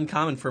wasn't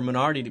uncommon for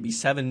Minardi to be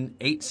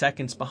 7-8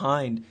 seconds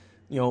behind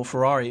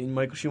Ferrari,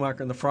 Michael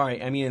Schumacher and the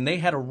Ferrari. I mean, and they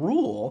had a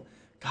rule.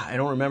 God, I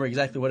don't remember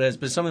exactly what it is,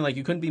 but something like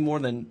you couldn't be more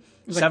than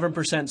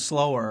 7%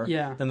 slower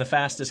than the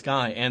fastest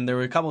guy. And there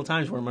were a couple of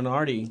times where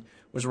Minardi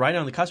was right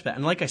on the cusp.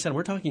 And like I said,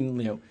 we're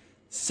talking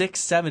 6,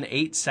 7,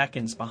 8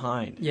 seconds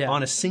behind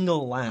on a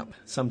single lap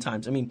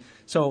sometimes. I mean,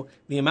 so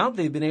the amount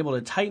they've been able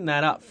to tighten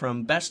that up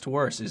from best to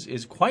worst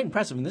is quite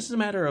impressive. And this is a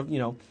matter of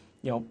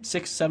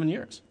 6, 7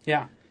 years.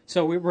 Yeah.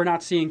 So we're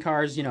not seeing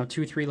cars 2,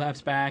 3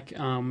 laps back.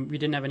 We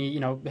didn't have any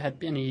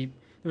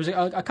There was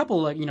a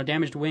couple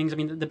damaged wings. I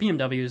mean, the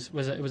BMWs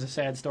was a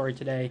sad story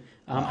today.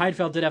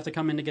 Heidfeld did have to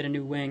come in to get a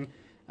new wing.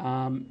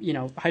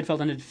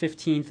 Heidfeld ended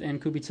 15th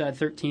and Kubica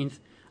 13th.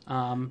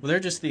 Well, they're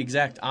just the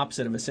exact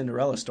opposite of a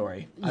Cinderella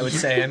story, I would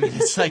say. I mean,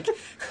 it's like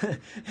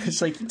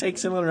you take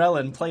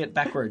Cinderella and play it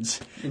backwards,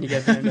 and you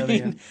get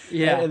BMW.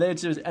 Yeah.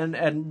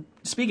 And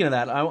speaking of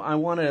that, I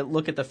want to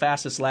look at the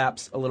fastest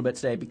laps a little bit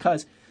today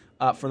because,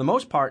 for the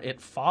most part, it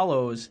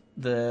follows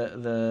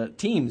the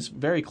teams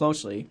very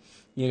closely.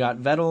 You got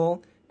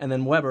Vettel and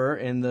then Weber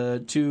in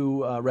the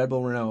 2 Red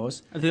Bull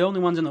Renaults. The only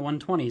ones in the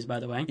 120s, by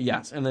the way.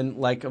 Yes, and then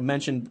like I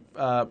mentioned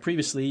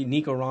previously,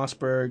 Nico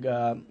Rosberg,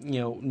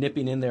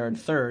 nipping in there in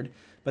 3rd.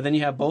 But then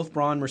you have both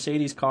Braun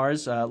Mercedes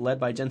cars led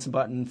by Jenson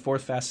Button, 4th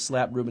fastest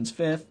lap, Rubens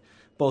 5th.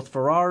 both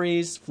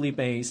Ferraris, Felipe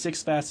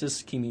 6th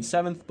fastest, Kimi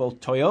 7th, both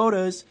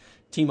Toyotas,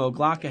 Timo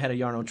Glock ahead of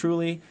Jarno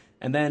Trulli,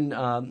 and then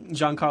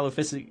Giancarlo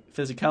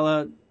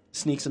Fisichella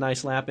sneaks a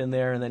nice lap in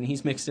there, and then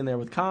he's mixed in there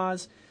with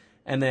Kaz,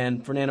 and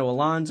then Fernando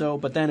Alonso.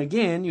 But then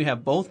again, you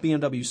have both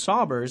BMW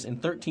Saubers in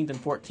 13th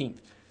and 14th.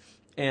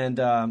 And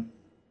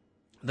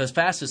the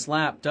fastest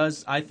lap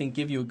does, I think,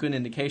 give you a good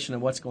indication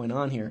of what's going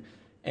on here.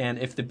 And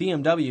if the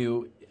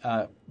BMW,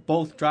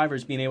 both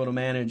drivers being able to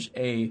manage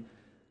a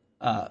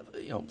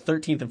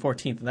 13th and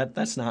 14th,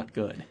 that's not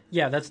good.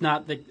 Yeah, that's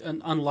not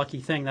an unlucky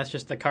thing. That's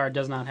just the car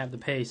does not have the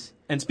pace.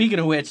 And speaking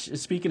of which,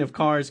 speaking of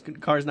cars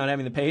not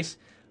having the pace,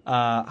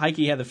 Heike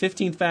had the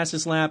 15th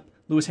fastest lap.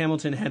 Lewis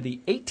Hamilton had the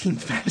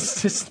 18th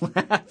fastest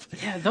lap.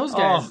 Yeah, those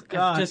guys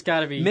have just got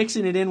to be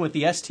mixing it in with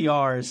the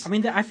STRs. I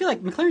mean, I feel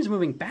like McLaren's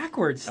moving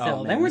backwards still.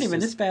 Oh, man, they weren't even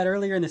this bad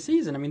earlier in the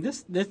season. I mean,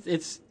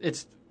 it's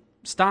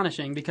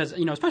astonishing because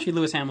especially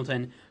Lewis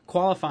Hamilton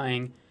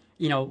qualifying.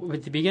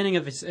 At the beginning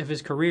of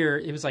his career,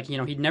 it was like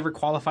he'd never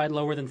qualified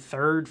lower than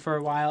third for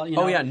a while.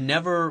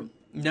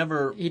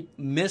 Never he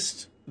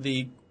missed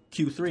the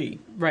Q3.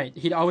 Right,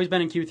 he'd always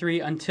been in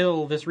Q3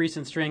 until this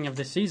recent string of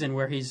this season,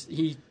 where this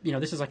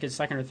is like his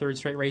second or third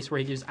straight race where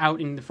he was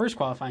out in the first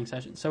qualifying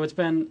session. So it's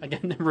been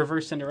again the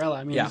reverse Cinderella.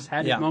 I mean, he's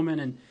had his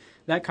moment, and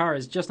that car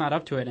is just not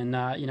up to it. And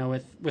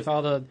with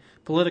all the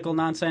political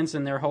nonsense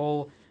and their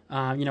whole.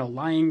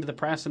 Lying to the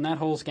press and that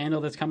whole scandal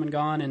that's come and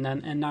gone,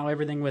 and now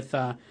everything with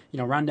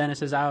Ron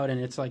Dennis is out,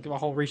 and it's like a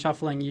whole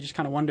reshuffling. You just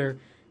kind of wonder,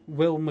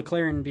 will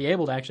McLaren be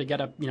able to actually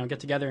get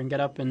together and get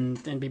up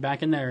and be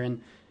back in there? And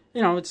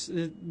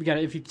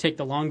if you take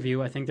the long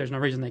view, I think there's no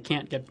reason they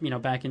can't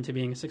get back into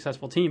being a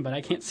successful team, but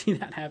I can't see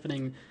that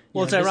happening.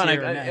 Well, it's ironic.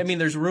 I mean,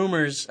 there's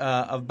rumors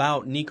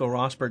about Nico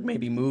Rosberg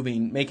maybe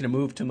making a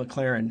move to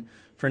McLaren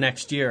for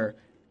next year,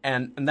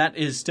 and that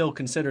is still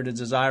considered a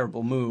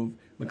desirable move.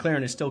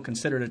 McLaren is still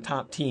considered a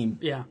top team.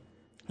 Yeah.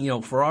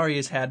 Ferrari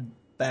has had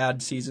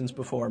bad seasons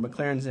before.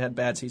 McLaren's had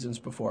bad seasons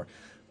before.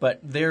 But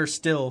they're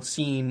still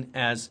seen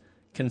as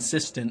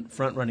consistent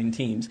front-running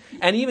teams.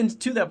 And even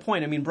to that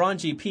point, I mean, Braun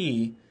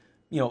GP,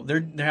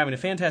 they're having a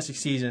fantastic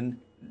season.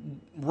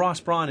 Ross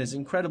Braun is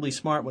incredibly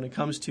smart when it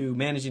comes to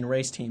managing a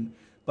race team.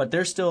 But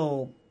they're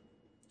still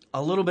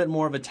a little bit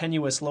more of a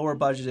tenuous, lower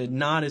budgeted,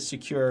 not as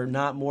secure,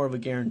 not more of a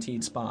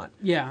guaranteed spot.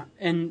 Yeah,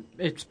 and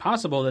it's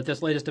possible that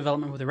this latest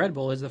development with the Red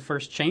Bull is the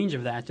first change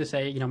of that, to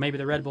say, maybe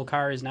the Red Bull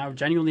car is now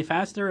genuinely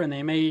faster, and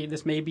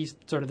this may be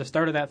sort of the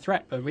start of that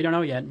threat, but we don't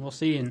know yet. We'll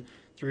see in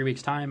 3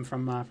 weeks' time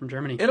from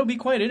Germany. It'll be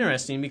quite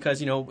interesting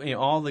because,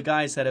 all the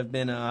guys that have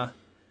been,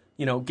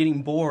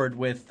 getting bored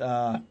with,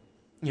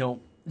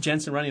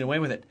 Jensen running away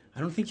with it. I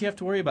don't think you have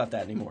to worry about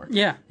that anymore.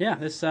 Yeah.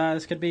 This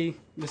could be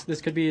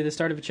the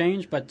start of a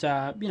change, but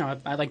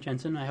I like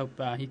Jensen. I hope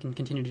he can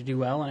continue to do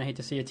well, and I hate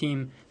to see a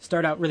team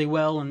start out really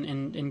well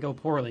and go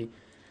poorly.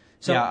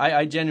 So yeah,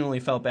 I genuinely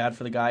felt bad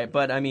for the guy,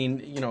 but I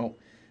mean,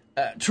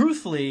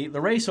 truthfully, the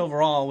race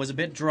overall was a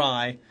bit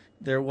dry.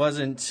 There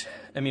wasn't.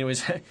 I mean, it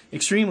was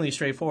extremely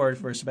straightforward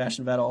for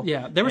Sebastian Vettel.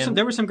 Yeah, there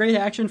was some great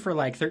action for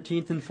like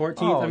 13th and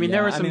 14th. Oh, I mean,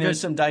 yeah.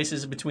 there's some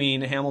dices between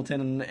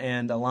Hamilton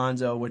and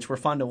Alonso, which were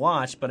fun to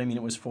watch. But I mean,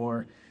 it was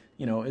for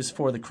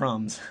the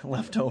crumbs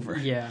left over.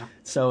 Yeah.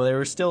 So they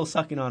were still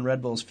sucking on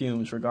Red Bull's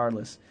fumes,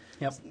 regardless.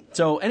 Yep.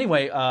 So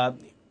anyway,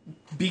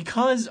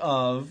 because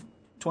of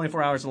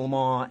 24 Hours of Le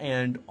Mans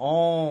and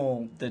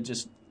all the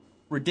just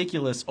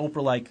ridiculous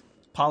Oprah-like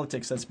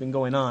politics that's been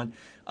going on.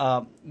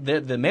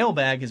 The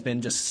mailbag has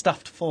been just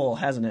stuffed full,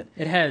 hasn't it?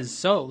 It has.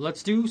 So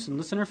let's do some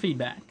listener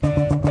feedback.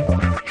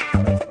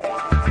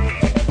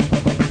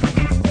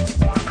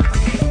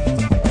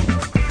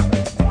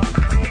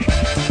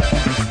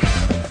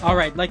 All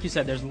right, like you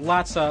said, there's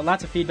lots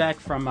of feedback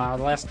from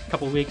the last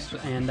couple of weeks,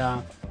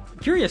 and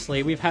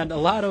curiously, we've had a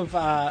lot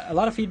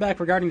of feedback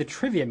regarding the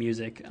trivia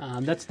music.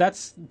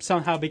 That's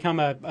somehow become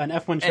an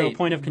F1 show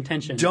point of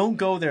contention. Don't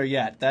go there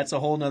yet. That's a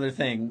whole other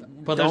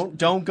thing. Well,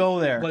 don't go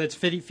there. Well, it's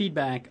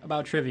feedback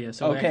about trivia,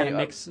 so we kind of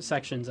mix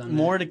sections on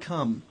more that. To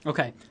come.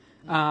 Okay,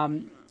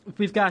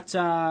 we've got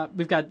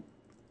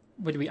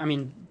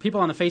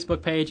people on the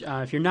Facebook page.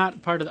 If you're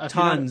not part of a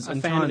fan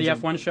of the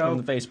F1 show, on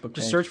the Facebook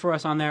just search for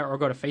us on there or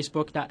go to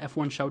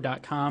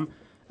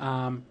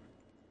facebook.f1show.com.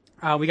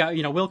 We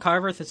got Will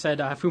Carver that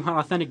said if we want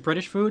authentic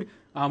British food,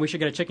 we should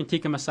get a chicken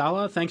tikka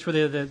masala. Thanks for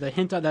the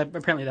hint of that.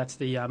 Apparently that's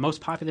the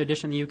most popular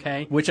dish in the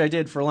UK. Which I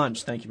did for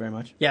lunch. Thank you very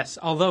much. Yes,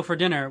 although for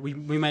dinner we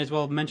might as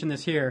well mention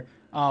this here.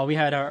 We've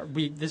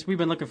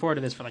been looking forward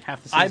to this for like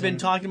half the season. I've been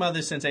talking about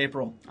this since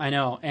April. I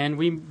know, and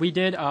we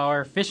did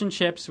our fish and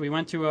chips. We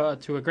went to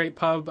a great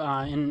pub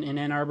in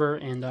Ann Arbor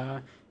and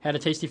had a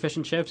tasty fish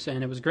and chips,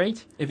 and it was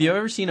great. Have you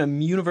ever seen a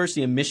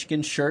University of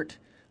Michigan shirt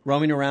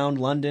roaming around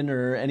London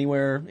or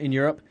anywhere in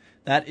Europe?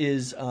 That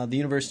is the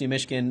University of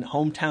Michigan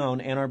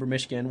hometown, Ann Arbor,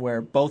 Michigan,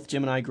 where both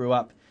Jim and I grew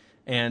up,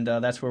 and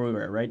that's where we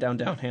were, right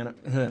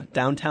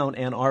downtown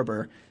Ann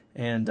Arbor,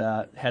 and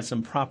had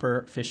some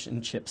proper fish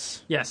and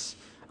chips. Yes.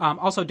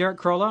 Also, Derek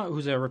Krolla,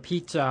 who's a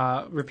repeat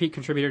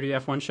contributor to the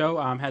F1 show,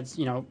 has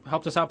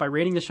helped us out by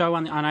rating the show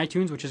on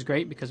iTunes, which is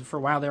great because for a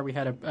while there we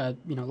had a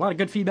lot of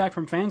good feedback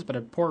from fans, but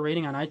a poor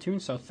rating on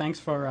iTunes. So thanks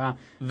for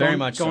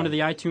going to the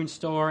iTunes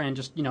store and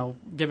just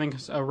giving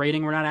us a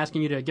rating. We're not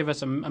asking you to give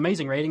us an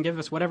amazing rating. Give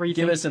us whatever you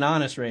give think. us an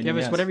honest rating. Give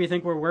us whatever you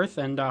think we're worth,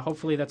 and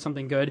hopefully that's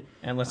something good.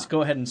 And let's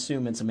go ahead and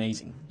assume it's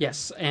amazing.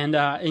 Yes, and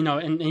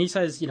and he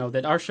says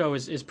that our show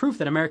is proof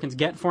that Americans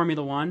get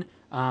Formula One.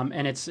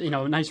 And it's a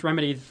nice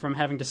remedy from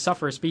having to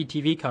suffer speed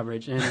TV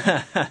coverage. And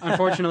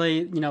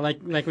unfortunately,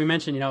 like we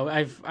mentioned,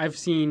 I've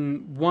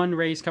seen one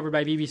race covered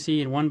by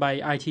BBC and one by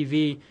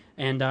ITV,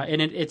 and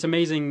it's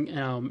amazing.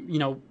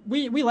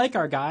 We like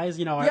our guys.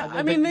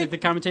 The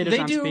commentators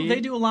on speed.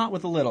 They do a lot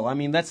with a little. I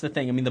mean, that's the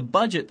thing. I mean, the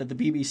budget that the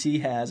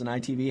BBC has and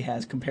ITV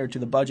has compared to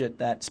the budget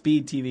that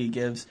Speed TV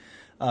gives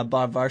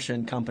Bob Varsha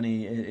and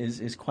company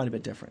is quite a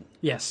bit different.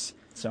 Yes.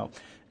 So.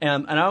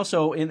 And I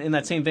also, in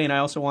that same vein, I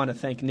also want to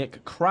thank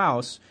Nick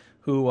Kraus,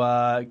 who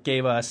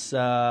gave us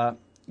a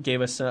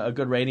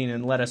good rating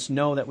and let us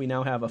know that we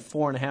now have a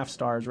 4.5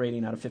 stars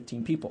rating out of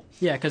 15 people.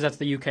 Yeah, because that's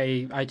the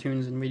UK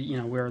iTunes, and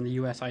we're in the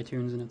US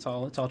iTunes, and it's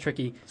all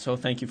tricky. So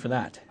thank you for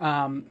that.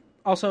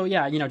 Also,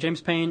 James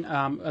Payne,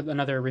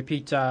 another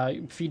repeat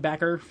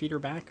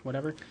feederback,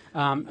 whatever.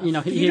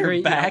 He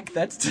agreed. Feederback?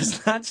 That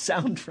does not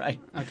sound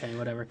right. Okay,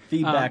 whatever.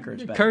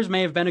 Feedbackers. Kurz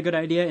may have been a good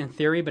idea in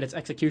theory, but its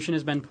execution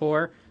has been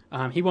poor.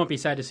 He won't be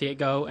sad to see it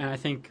go, and I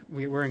think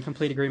we're in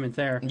complete agreement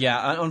there.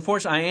 Yeah,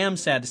 unfortunately, I am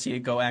sad to see it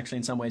go, actually,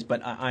 in some ways,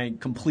 but I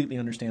completely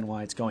understand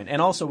why it's going.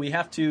 And also, we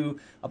have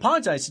to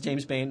apologize to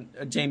James Payne,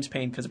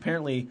 because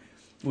apparently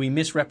we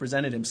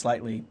misrepresented him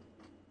slightly.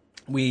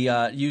 We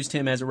used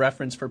him as a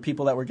reference for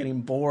people that were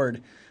getting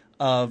bored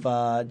of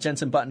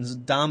Jenson Button's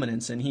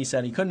dominance, and he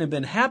said he couldn't have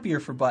been happier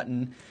for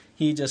Button.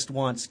 He just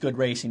wants good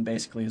racing,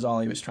 basically, is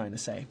all he was trying to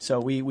say. So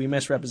we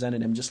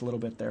misrepresented him just a little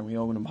bit there, and we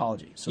owe an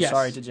apology. So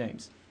Sorry to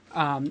James.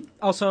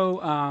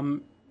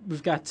 Also,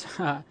 we've got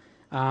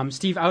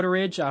Steve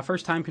Outeridge,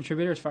 first-time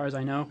contributor as far as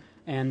I know,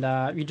 and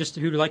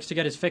who likes to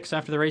get his fix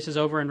after the race is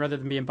over, and rather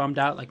than being bummed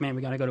out, like, man,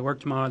 we got to go to work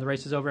tomorrow, the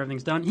race is over,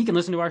 everything's done, he can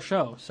listen to our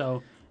show.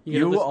 So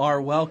you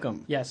are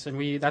welcome. Yes,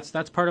 and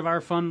that's part of our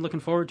fun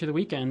looking forward to the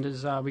weekend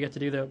is we get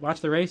to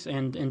watch the race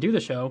and do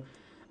the show.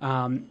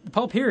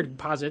 Paul Peard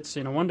posits,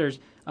 wonders,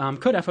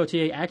 could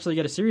FOTA actually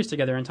get a series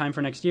together in time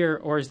for next year,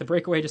 or is the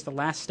breakaway just the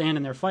last stand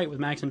in their fight with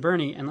Max and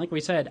Bernie? And like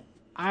we said,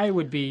 I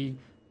would be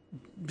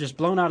just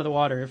blown out of the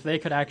water if they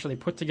could actually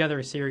put together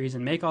a series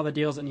and make all the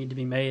deals that need to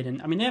be made.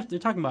 And I mean, they're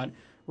talking about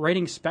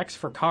writing specs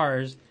for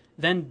cars,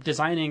 then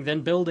designing,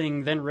 then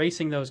building, then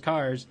racing those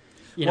cars.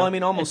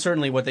 Almost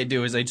certainly what they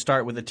do is they'd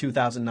start with a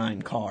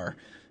 2009 car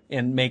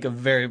and make a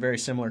very, very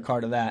similar car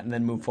to that and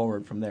then move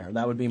forward from there.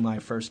 That would be my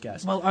first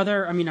guess. Well, are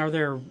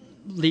there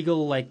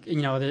legal,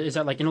 is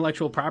that like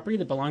intellectual property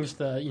that belongs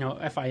to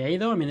FIA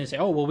though? I mean, they say,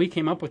 we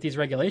came up with these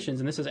regulations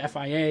and this is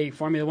FIA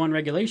Formula One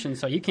regulations,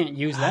 so you can't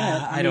use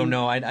that. I don't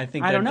know. I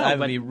think that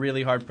would be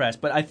really hard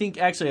pressed. But I think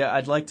actually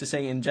I'd like to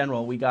say in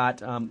general, we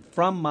got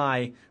from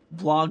my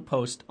blog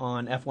post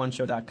on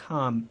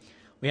F1show.com,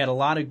 we had a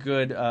lot of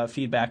good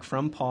feedback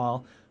from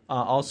Paul,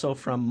 also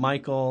from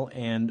Michael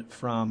and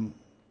from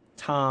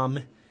Tom.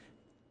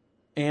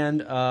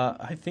 And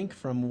I think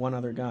from one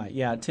other guy.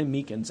 Yeah, Tim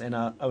Meekins. And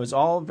it was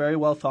all very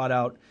well thought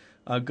out,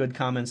 good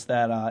comments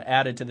that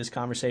added to this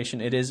conversation.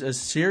 It is a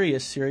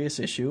serious, serious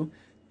issue.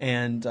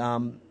 And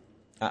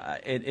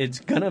there's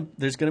going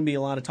to be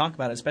a lot of talk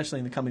about it, especially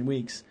in the coming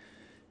weeks.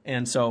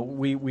 And so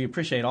we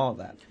appreciate all of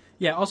that.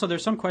 Yeah, also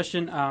there's some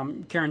question,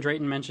 Karen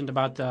Drayton mentioned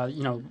about,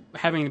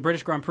 having the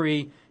British Grand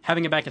Prix,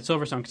 having it back at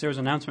Silverstone, because there was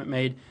an announcement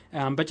made.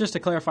 But just to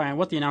clarify on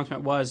what the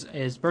announcement was,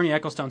 is Bernie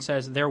Ecclestone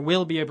says there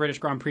will be a British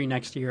Grand Prix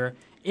next year.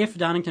 If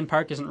Donington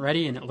Park isn't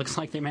ready, and it looks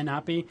like they may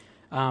not be,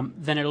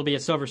 then it'll be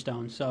at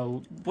Silverstone.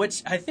 So,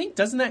 which I think,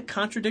 doesn't that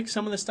contradict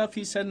some of the stuff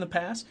he said in the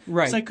past?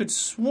 Right. Because I could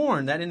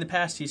sworn that in the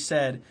past he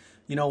said,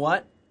 you know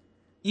what?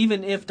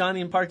 Even if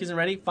Donington Park isn't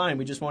ready, fine,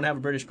 we just won't have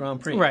a British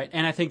Grand Prix. Right,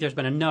 and I think there's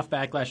been enough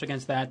backlash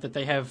against that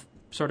they have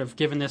sort of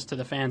given this to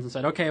the fans and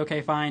said,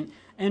 okay, fine.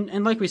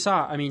 And like we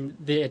saw, I mean,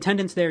 the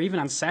attendance there, even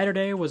on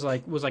Saturday, was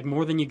like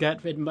more than you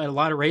get at a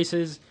lot of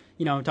races.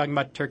 Talking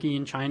about Turkey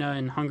and China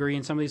and Hungary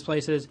and some of these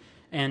places,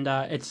 and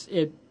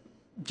it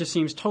just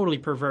seems totally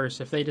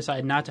perverse if they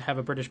decide not to have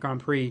a British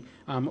Grand Prix,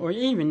 or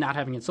even not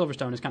having it at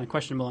Silverstone is kind of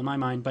questionable in my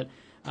mind. But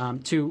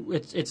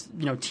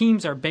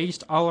teams are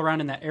based all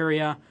around in that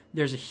area.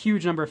 There's a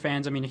huge number of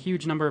fans. I mean, a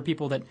huge number of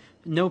people that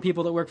know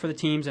people that work for the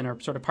teams and are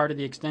sort of part of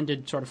the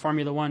extended sort of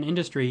Formula One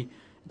industry.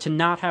 To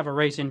not have a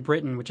race in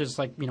Britain, which is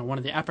like one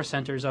of the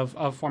epicenters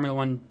of Formula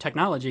One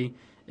technology,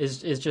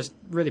 is just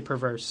really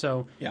perverse.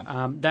 So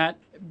that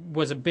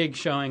was a big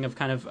showing of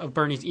kind of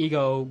Bernie's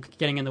ego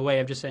getting in the way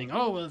of just saying,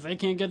 if they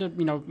can't get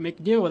make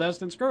a deal with us,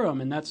 then screw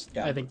them. And that's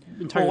I think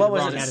entirely wrong.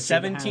 What was it?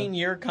 A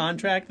 17-year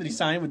contract that he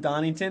signed with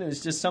Donington? It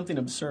was just something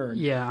absurd.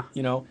 Yeah.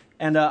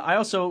 And I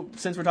also,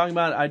 since we're talking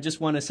about it, I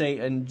just want to say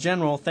in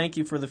general, thank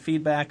you for the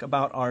feedback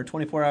about our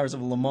 24 Hours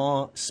of Le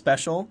Mans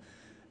special.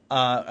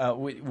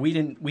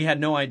 We had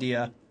no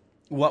idea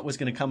what was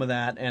going to come of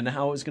that and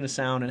how it was going to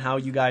sound and how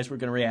you guys were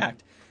going to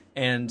react.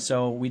 And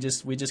so we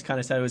just kind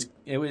of said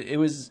it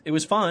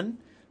was fun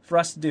for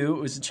us to do.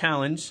 It was a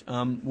challenge.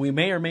 We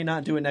may or may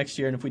not do it next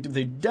year, and if we do,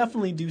 they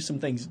definitely do some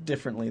things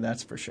differently.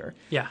 That's for sure.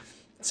 Yeah.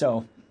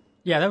 So.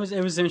 Yeah, it was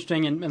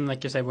interesting, and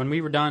like you said, when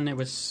we were done, it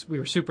was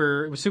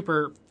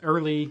super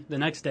early the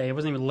next day. It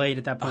wasn't even late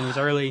at that point; it was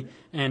early,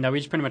 and we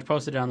just pretty much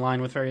posted it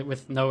online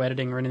with no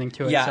editing or anything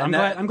to it. Yeah, so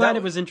I'm glad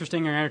it was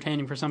interesting or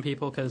entertaining for some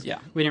people because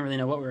we didn't really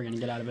know what we were going to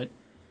get out of it.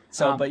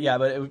 So, but we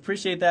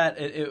appreciate that.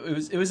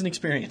 It was an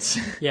experience.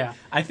 Yeah,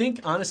 I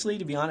think honestly,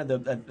 to be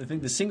honest, I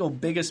think the single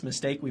biggest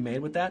mistake we made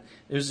with that,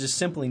 there was just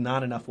simply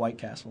not enough White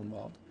Castle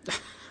involved.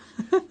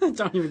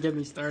 Don't even get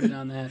me started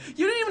on that.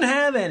 You didn't even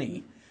have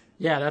any.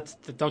 Yeah,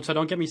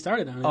 don't get me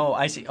started on it. Oh,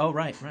 I see. Oh,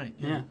 right.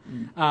 Yeah.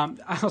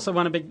 I also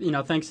want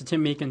to thanks to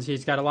Tim Meekins.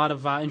 He's got a lot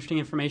of interesting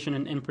information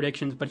and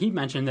predictions, but he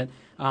mentioned that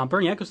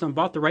Bernie Ecclestone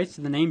bought the rights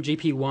to the name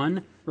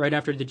GP1 right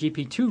after the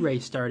GP2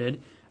 race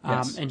started.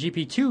 Yes. And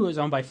GP2 is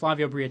owned by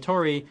Flavio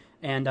Briatore,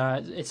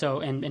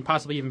 and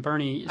possibly even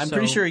Bernie. I'm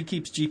pretty sure he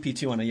keeps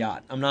GP2 on a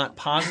yacht. I'm not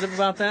positive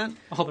about that.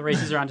 All the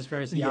races are on just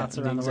various yachts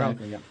around the world.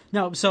 Yeah.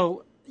 No,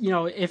 so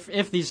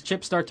if these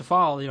chips start to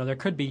fall, there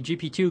could be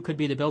GP2 could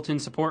be the built-in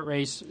support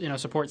race,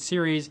 support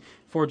series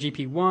for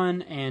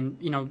GP1, and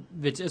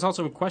it's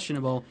also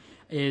questionable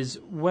is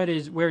where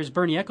does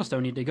Bernie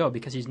Ecclestone need to go,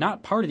 because he's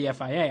not part of the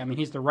FIA. I mean,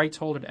 he's the rights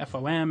holder to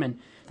FOM and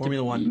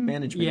Formula One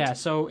management. Yeah,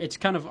 so it's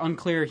kind of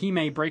unclear. He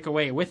may break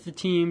away with the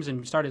teams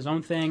and start his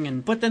own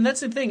thing. But then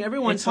that's the thing.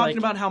 Everyone's talking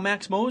about how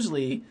Max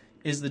Mosley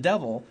is the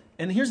devil.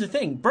 And here's the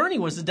thing. Bernie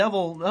was the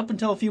devil up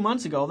until a few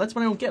months ago. That's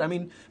what I don't get. I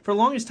mean, for the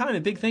longest time, the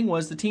big thing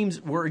was the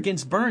teams were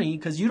against Bernie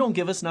because you don't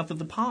give us enough of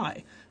the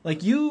pie.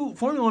 Like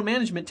Formula One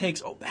management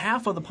takes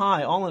half of the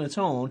pie all on its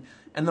own,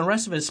 and the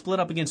rest of it is split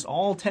up against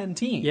all 10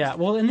 teams. Yeah,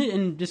 well,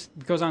 and this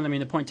goes on. I mean,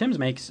 the point Tim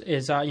makes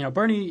is,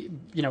 Bernie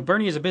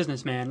is a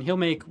businessman. He'll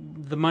make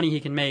the money he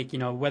can make.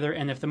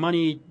 If the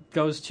money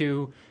goes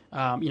to,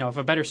 if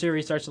a better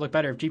series starts to look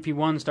better, if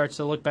GP1 starts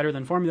to look better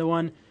than Formula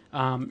One,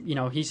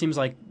 he seems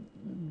like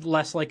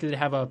less likely to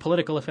have a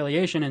political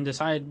affiliation and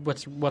decide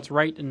what's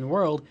right in the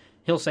world.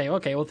 He'll say,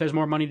 okay, well, if there's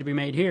more money to be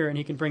made here, and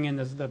he can bring in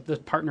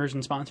the partners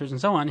and sponsors and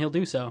so on, he'll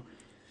do so.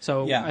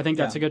 So yeah, I think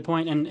that's a good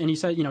point. And he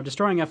said,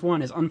 destroying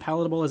F1 as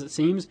unpalatable as it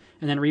seems,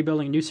 and then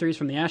rebuilding a new series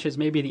from the ashes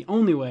may be the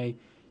only way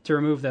to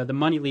remove the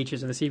money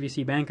leeches of the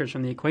CVC bankers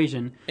from the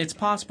equation. It's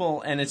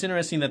possible, and it's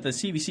interesting that the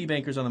CVC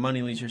bankers are the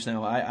money leechers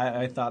now.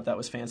 I thought that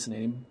was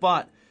fascinating.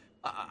 But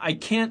I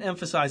can't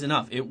emphasize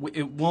enough, it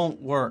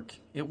won't work.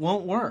 It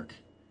won't work.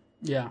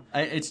 Yeah.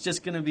 It's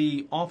just going to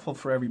be awful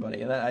for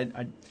everybody.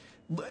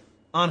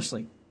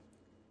 Honestly,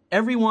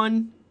 every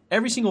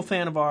single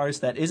fan of ours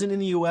that isn't in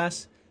the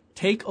U.S.,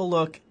 take a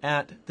look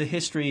at the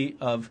history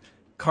of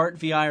CART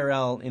v.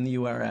 IRL in the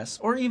URS,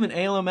 or even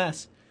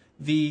ALMS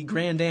v.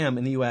 Grand Am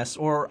in the U.S.,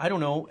 or, I don't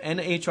know,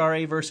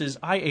 NHRA versus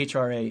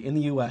IHRA in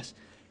the U.S.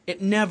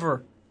 It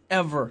never,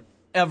 ever,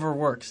 ever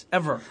works.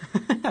 Ever.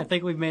 I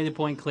think we've made the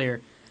point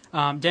clear.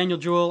 Daniel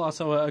Jewell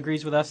also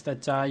agrees with us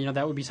that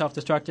that would be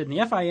self-destructed, and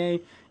the FIA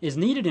is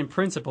needed in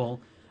principle.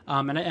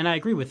 And I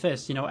agree with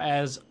this,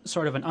 as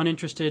sort of an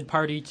uninterested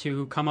party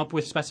to come up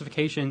with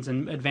specifications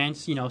and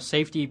advance,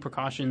 safety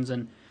precautions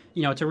and,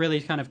 to really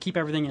kind of keep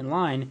everything in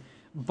line.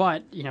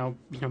 But,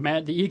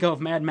 the ego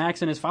of Mad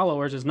Max and his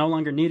followers is no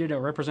longer needed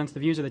or represents the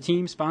views of the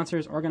team,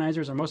 sponsors,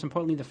 organizers, or most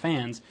importantly, the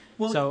fans.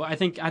 Well, so I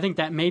think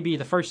that may be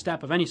the first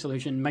step of any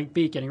solution, might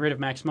be getting rid of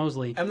Max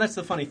Mosley. And that's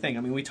the funny thing.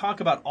 I mean, we talk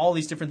about all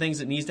these different things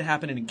that needs to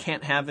happen and it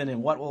can't happen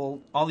and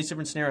all these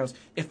different scenarios.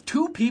 If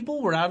 2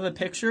 people were out of the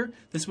picture,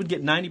 this would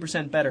get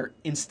 90% better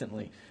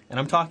instantly. And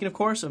I'm talking, of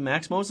course, of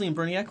Max Mosley and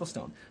Bernie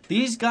Ecclestone.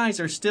 These guys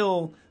are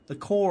still the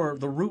core,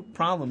 the root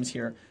problems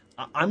here.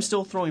 I'm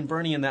still throwing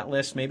Bernie in that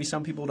list. Maybe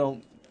some people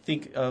don't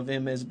think of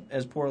him as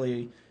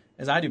poorly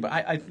as I do, but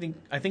I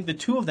think the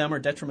two of them are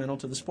detrimental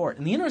to the sport.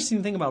 And the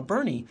interesting thing about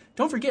Bernie,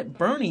 don't forget,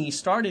 Bernie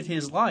started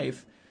his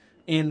life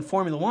in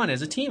Formula One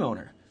as a team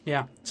owner.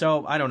 Yeah.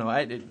 So I don't know.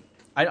 I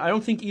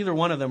don't think either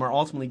one of them are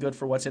ultimately good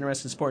for what's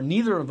interesting in sport.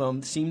 Neither of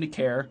them seem to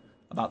care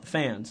about the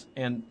fans,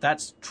 and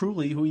that's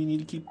truly who you need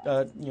to keep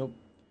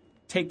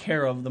take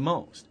care of the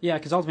most. Yeah,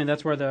 because ultimately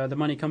that's where the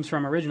money comes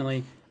from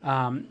originally. We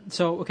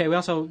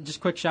also just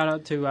quick shout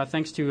out to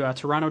thanks to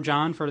Toronto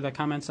John for the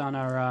comments on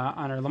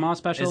our Le Mans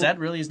special. Is that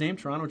really his name,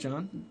 Toronto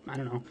John? I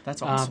don't know.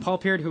 That's awesome. Paul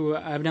Peard, who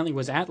evidently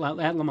was at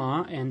Le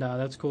Mans, and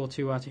that's cool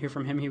to hear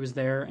from him. He was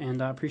there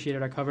and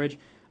appreciated our coverage.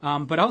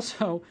 But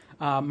also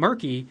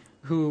Murky,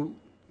 who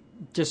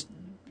just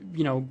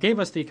gave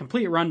us the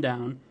complete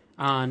rundown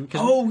on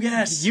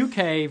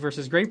UK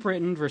versus Great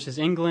Britain versus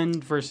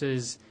England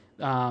versus.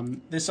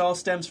 This all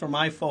stems from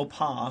my faux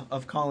pas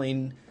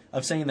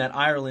of saying that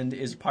Ireland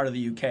is part of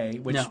the UK,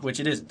 which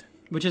it isn't.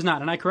 Which is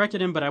not, and I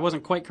corrected him, but I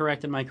wasn't quite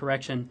correct in my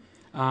correction.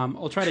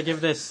 I'll try to give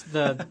this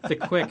the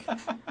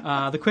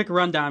quick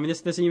rundown. I mean,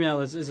 this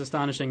email is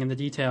astonishing in the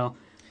detail,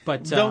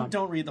 but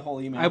don't read the whole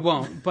email. I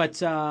won't.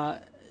 But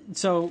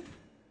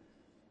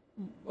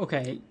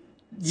okay,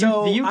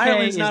 So the UK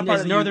Ireland's is not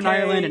part of the Northern UK.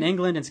 Ireland and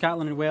England and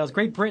Scotland and Wales.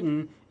 Great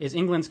Britain is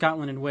England,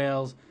 Scotland, and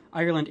Wales.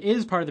 Ireland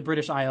is part of the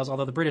British Isles,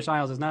 although the British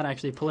Isles is not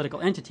actually a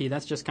political entity.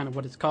 That's just kind of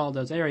what it's called,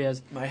 those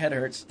areas. My head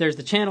hurts. There's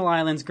the Channel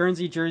Islands,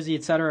 Guernsey, Jersey,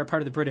 etc., are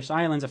part of the British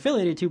Islands,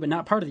 affiliated to but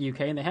not part of the UK,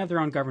 and they have their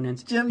own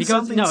governance. Jim, he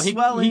something's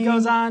swelling. He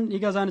goes on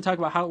to talk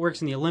about how it works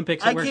in the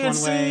Olympics. I It works can't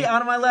one way. see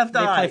out of my left They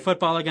eye. play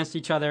football against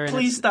each other. And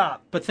Please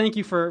stop. But thank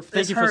you for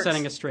hurts.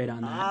 setting us straight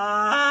on that.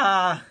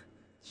 Ah.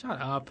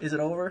 Shut up. Is it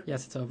over?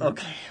 Yes, it's over.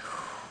 Okay.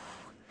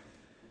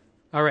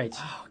 All right.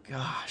 Oh,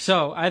 gosh.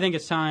 So I think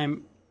it's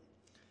time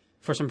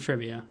for some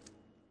trivia.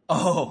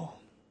 Oh.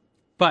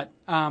 But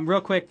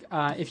real quick,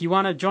 if you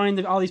want to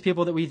join all these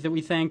people that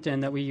we thanked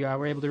and that we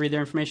were able to read their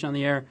information on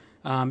the air,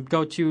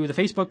 go to the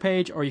Facebook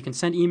page, or you can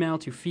send email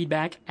to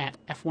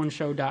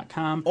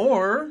feedback@f1show.com.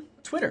 Or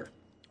Twitter.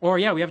 Or,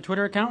 we have a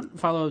Twitter account.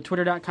 Follow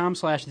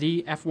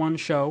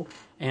twitter.com/thef1show.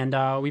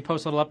 And we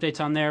post little updates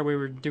on there. We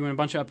were doing a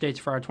bunch of updates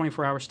for our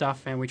 24-hour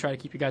stuff, and we try to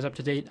keep you guys up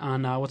to date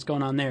on what's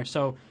going on there.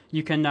 So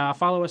you can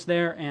follow us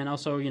there and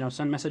also,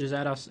 send messages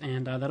at us,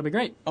 and that'll be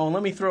great. Oh, and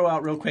let me throw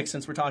out real quick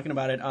since we're talking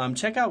about it.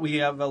 Check out, we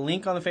have a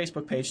link on the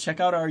Facebook page.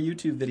 Check out our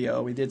YouTube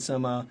video. We did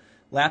some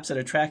laps at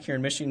a track here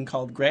in Michigan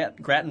called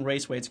Grattan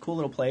Raceway. It's a cool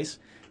little place.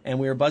 And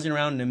we were buzzing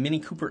around in a Mini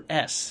Cooper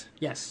S.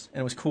 Yes.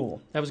 And it was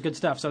cool. That was good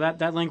stuff. So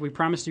that link we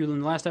promised you in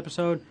the last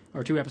episode,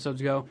 or 2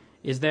 episodes ago,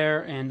 is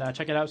there. And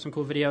check it out, some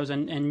cool videos.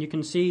 And you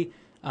can see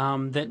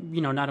that,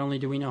 not only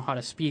do we know how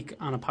to speak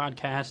on a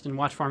podcast and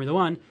watch Formula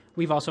One,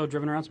 we've also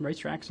driven around some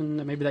racetracks,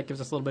 and maybe that gives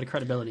us a little bit of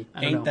credibility.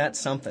 I don't know. That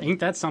something? Ain't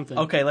that something?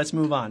 Okay, let's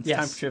move on. It's Yes.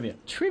 time for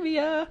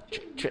trivia.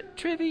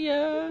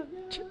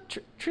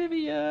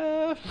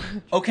 Trivia.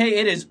 Okay,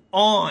 it is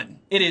on.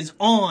 It is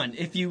on.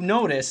 If you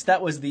notice,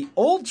 that was the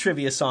old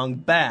trivia song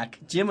back.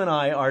 Jim and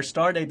I, our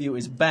star debut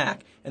is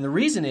back. And the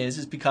reason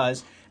is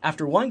because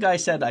after one guy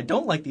said, I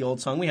don't like the old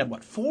song, we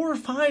had, 4 or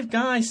 5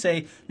 guys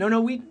say, no,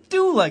 we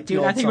do like the Dude,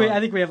 old I think song. I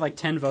think we have like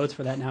 10 votes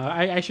for that now.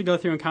 I should go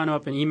through and count them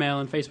up in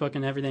email and Facebook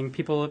and everything.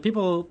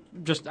 People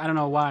just, I don't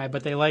know why,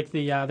 but they like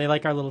they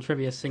like our little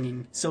trivia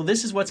singing. So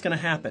this is what's going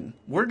to happen.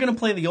 We're going to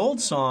play the old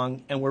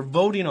song, and we're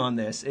voting on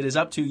this. It is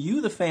up to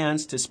you, the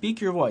fans, to speak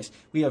your voice.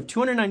 We have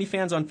 290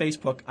 fans on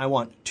Facebook. I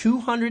want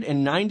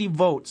 290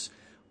 votes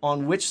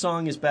on which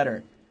song is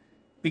better.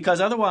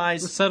 Because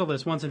otherwise, Let's settle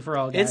this once and for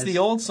all, guys. it's the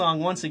old song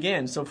once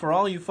again. So for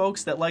all you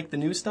folks that like the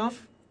new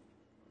stuff,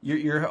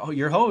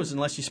 you're hosed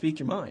unless you speak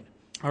your mind.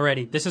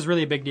 Alrighty, this is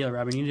really a big deal,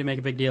 Robin. You need to make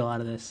a big deal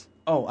out of this.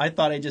 Oh, I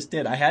thought I just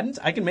did. I hadn't?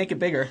 I can make it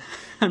bigger.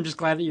 I'm just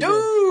glad that you did.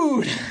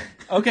 Dude!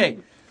 Okay.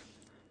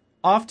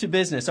 Off to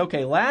business.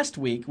 Okay, last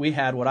week we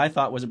had what I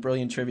thought was a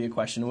brilliant trivia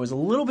question. It was a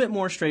little bit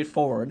more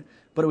straightforward,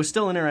 but it was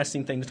still an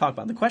interesting thing to talk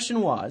about. The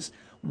question was,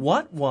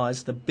 what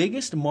was the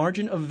biggest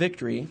margin of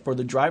victory for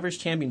the Drivers'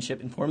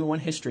 Championship in Formula One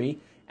history,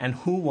 and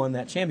who won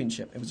that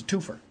championship? It was a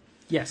twofer.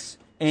 Yes.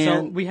 And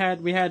so we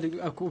had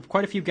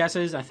quite a few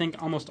guesses. I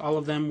think almost all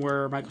of them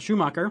were Michael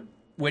Schumacher.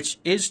 Which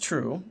is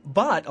true,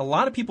 but a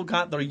lot of people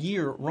got the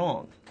year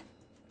wrong.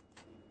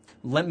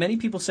 Many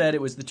people said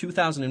it was the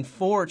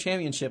 2004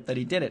 championship that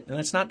he did it, and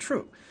that's not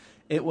true.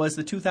 It was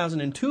the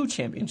 2002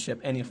 championship,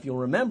 and if you'll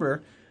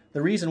remember,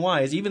 the reason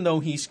why is even though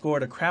he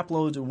scored a crap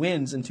load of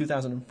wins in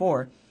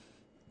 2004,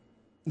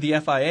 the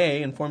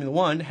FIA and Formula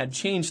One had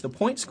changed the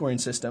point scoring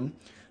system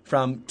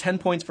from 10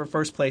 points for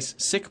first place,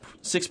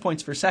 6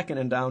 points for second,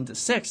 and down to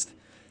 6th,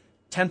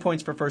 10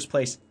 points for first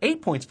place,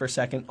 8 points for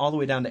second, all the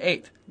way down to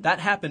 8th. That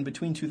happened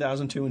between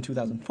 2002 and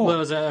 2004. Well,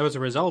 it was a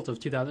result of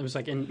 2000. It was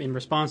like in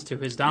response to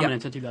his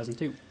dominance in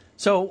 2002.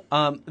 So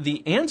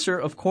the answer,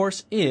 of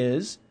course,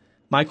 is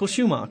Michael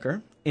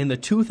Schumacher in the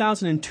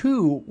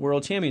 2002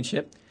 World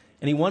Championship,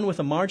 and he won with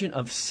a margin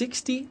of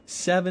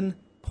 67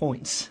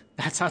 points.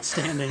 That's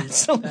outstanding.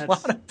 That's a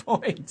lot of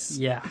points.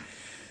 Yeah,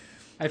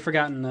 I'd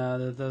forgotten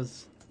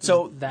those.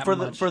 So that for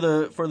much.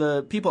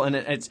 the people, and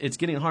it's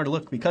getting hard to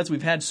look because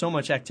we've had so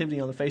much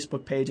activity on the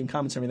Facebook page and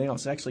comments and everything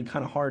else. It's actually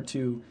kind of hard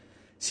to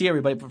see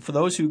everybody. But for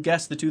those who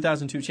guessed the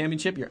 2002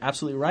 championship, you're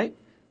absolutely right.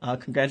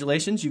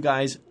 Congratulations, you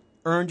guys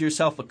earned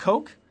yourself a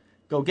Coke.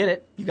 Go get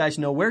it. You guys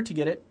know where to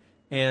get it,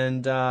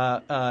 and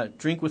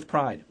drink with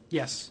pride.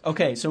 Yes.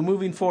 Okay, so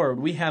moving forward,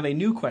 we have a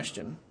new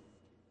question,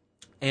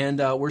 and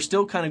we're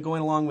still kind of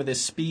going along with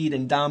this speed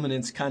and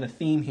dominance kind of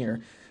theme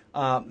here.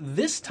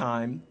 This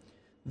time,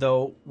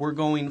 though, we're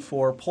going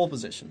for pole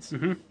positions.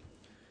 Mm-hmm.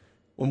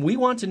 When we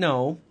want to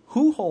know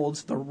who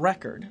holds the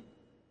record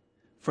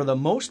for the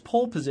most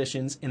pole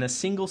positions in a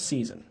single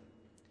season,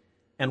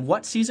 and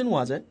what season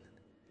was it,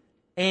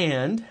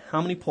 and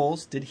how many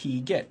poles did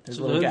he get? There's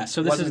a little guess.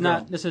 So this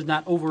is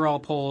not overall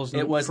polls.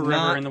 It was forever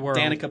not in the world.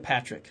 Danica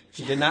Patrick.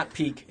 She did not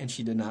peak, and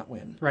she did not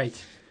win.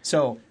 Right.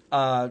 So,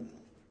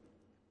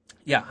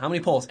 yeah, how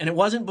many poles? And it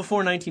wasn't before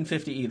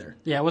 1950 either.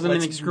 Yeah, it wasn't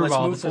anything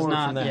screwball. Let's move forward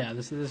from that. Yeah,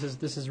 this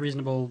is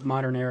reasonable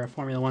modern era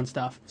Formula One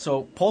stuff.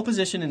 So, pole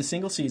position in a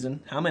single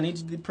season. How many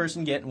did the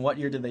person get, and what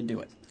year did they do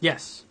it?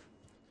 Yes.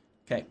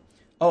 Okay.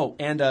 Oh,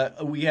 and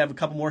we have a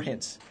couple more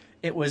hints.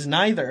 It was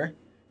neither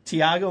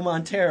Tiago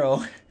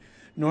Montero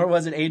nor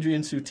was it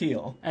Adrian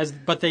Sutil.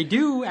 But they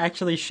do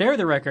actually share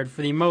the record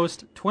for the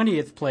most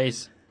 20th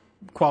place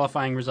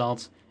qualifying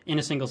results in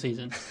a single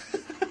season.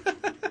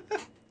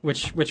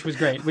 Which was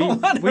great. We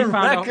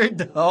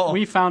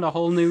found a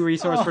whole new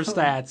resource for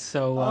stats,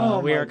 so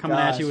we are coming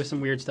at you with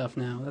some weird stuff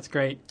now. That's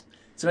great.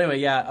 So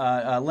anyway,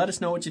 let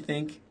us know what you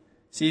think.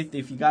 See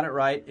if you got it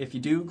right. If you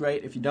do,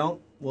 great. If you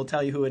don't, we'll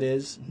tell you who it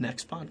is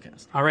next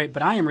podcast. All right,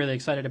 but I am really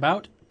excited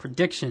about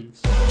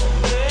predictions.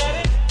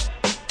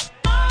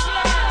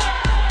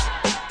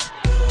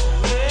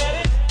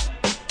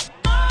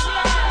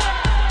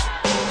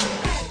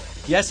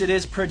 Yes, it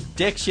is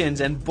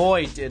predictions, and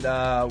boy, did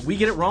we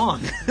get it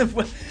wrong.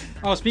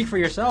 Oh, speak for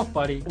yourself,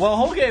 buddy.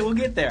 Well, okay, we'll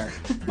get there.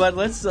 But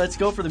let's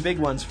go for the big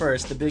ones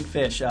first, the big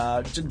fish.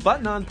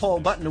 Button on pole,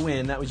 button to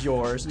win, that was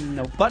yours.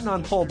 Nope. Button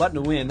on pole, button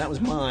to win, that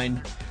was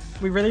mine.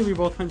 We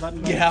both went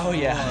button. Yeah,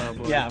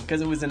 yeah,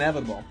 because it was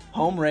inevitable.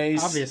 Home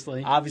race.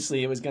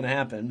 Obviously, it was going to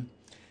happen.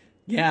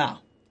 Yeah.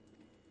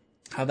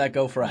 How'd that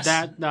go for us?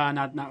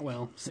 Not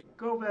well.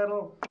 Go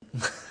Vettel.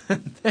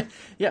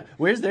 Yeah,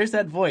 there's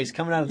that voice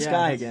coming out of the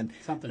sky again.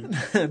 Something.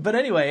 But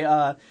anyway,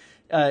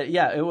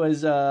 it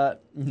was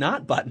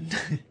not buttoned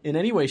in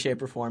any way,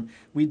 shape, or form.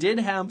 We did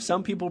have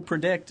some people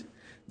predict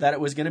that it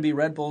was going to be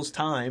Red Bull's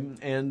time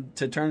and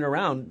to turn it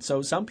around.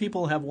 So some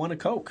people have won a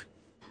Coke.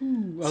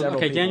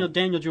 Okay,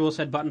 Daniel Jewell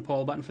said button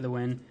pole, button for the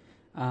win.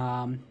 We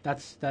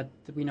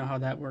know how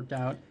that worked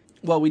out.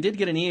 Well, we did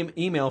get an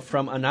email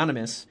from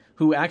Anonymous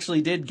who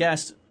actually did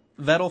guess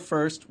Vettel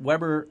first,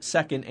 Weber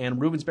second,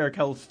 and Rubens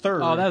Barrichello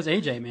third. Oh, that was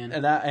AJ, man.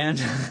 And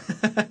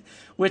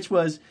which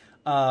was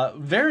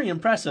very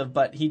impressive,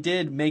 but he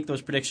did make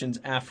those predictions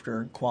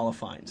after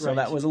qualifying. So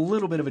that was a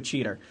little bit of a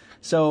cheater.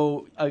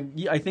 So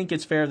I think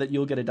it's fair that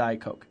you'll get a Diet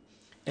Coke.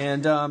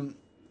 And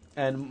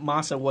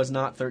Massa was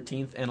not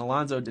 13th, and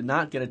Alonso did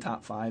not get a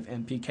top 5,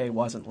 and PK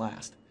wasn't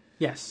last.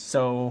 Yes.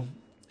 So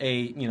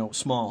a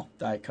small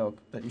Diet Coke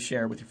that you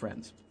share with your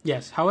friends.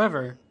 Yes.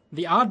 However,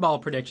 the oddball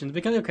predictions,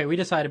 because we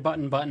decided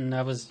button.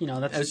 That was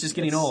that's just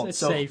getting old. It's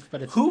so safe,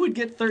 but it's who would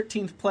get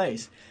 13th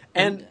place?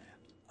 And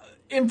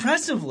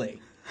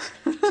impressively,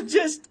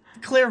 just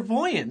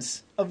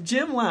clairvoyance of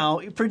Jim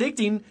Lau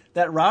predicting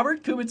that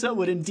Robert Kubica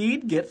would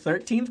indeed get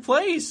 13th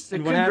place.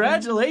 And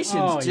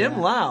congratulations,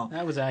 Jim Lau.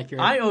 That was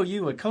accurate. I owe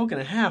you a Coke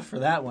and a half for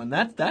that one.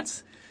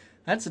 That's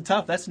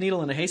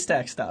needle in a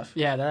haystack stuff.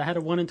 Yeah, that had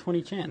a 1 in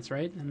 20 chance,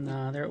 right? And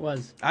there it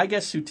was. I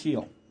guess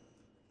Sutil.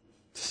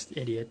 Just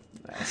idiot.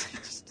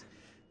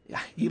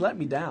 He let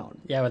me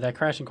down. Yeah, with that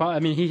crash and quality. I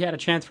mean, he had a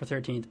chance for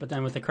 13th, but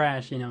then with the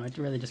crash, it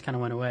really just kind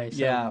of went away. So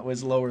yeah, it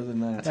was lower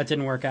than that. That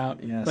didn't work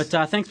out. Yes.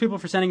 But thanks, people,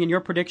 for sending in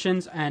your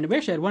predictions. And we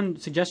actually had one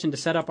suggestion to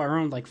set up our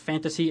own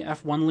fantasy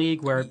F1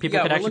 league where people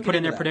could actually put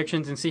in their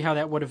predictions and see how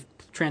that would have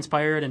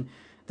transpired. And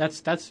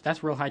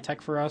that's real high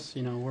tech for us.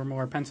 We're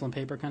more pencil and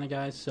paper kind of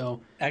guys. So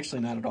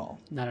actually, not at all.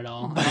 Not at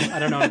all. I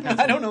don't know.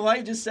 I don't know why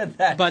you just said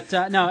that. But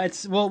no,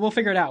 we'll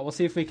figure it out. We'll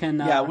see if we can.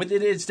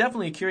 It's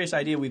definitely a curious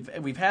idea.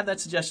 We've had that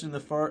suggestion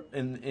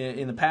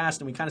in the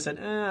past, and we kind of said,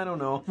 I don't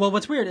know. Well,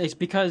 what's weird is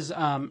because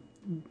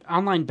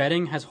online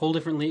betting has whole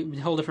different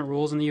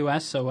rules in the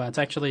U.S. So it's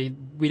actually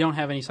we don't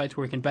have any sites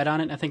where we can bet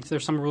on it. I think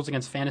there's some rules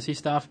against fantasy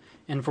stuff,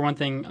 and for one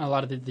thing, a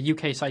lot of the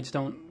UK sites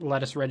don't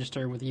let us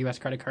register with a U.S.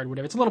 credit card,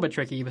 whatever. It's a little bit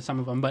tricky with some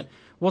of them, but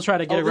we'll try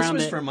to get around it.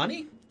 This was for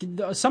money?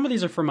 Some of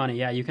these are for money.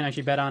 Yeah, you can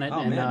actually bet on it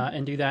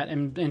and do that,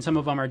 and some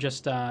of them are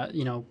just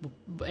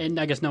and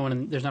I guess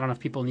there's not enough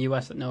people in the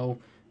U.S. that know.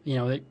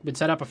 They would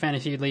set up a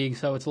fantasy league,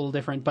 so it's a little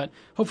different. But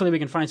hopefully we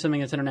can find something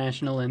that's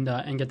international and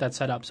get that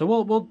set up. So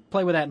we'll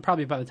play with that, and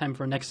probably by the time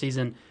for next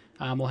season,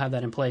 we'll have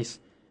that in place.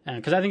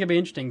 Because I think it'd be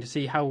interesting to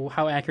see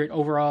how accurate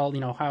overall,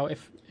 how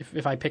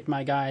if I picked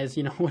my guys,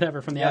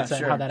 whatever from the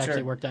outset, how that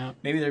actually worked out.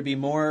 Maybe there'd be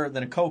more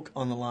than a Coke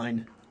on the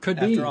line.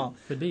 Could be.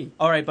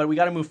 All right, but we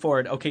got to move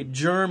forward. Okay,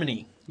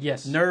 Germany.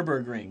 Yes.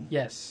 Nürburgring.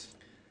 Yes.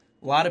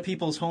 A lot of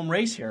people's home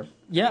race here.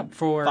 Yeah,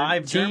 for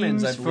 5 teams,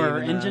 Germans, I believe, for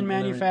engine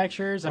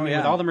manufacturers.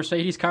 With all the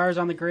Mercedes cars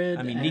on the grid.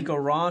 I mean, Nico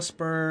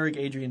Rosberg,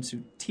 Adrian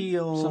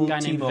Sutil, some guy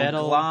named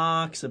Vettel,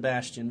 Glock,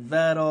 Sebastian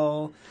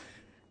Vettel.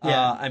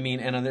 Yeah,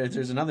 and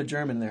there's another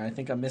German there. I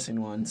think I'm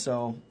missing one.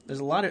 So there's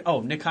a lot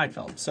of Nick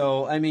Heidfeld.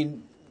 So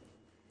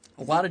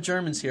a lot of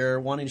Germans here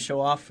wanting to show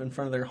off in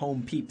front of their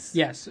home peeps.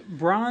 Yes,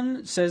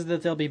 Braun says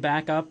that they'll be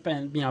back up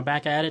and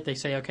back at it. They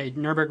say, okay,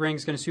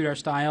 Nürburgring's going to suit our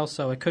style,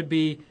 so it could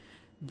be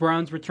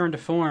Braun's return to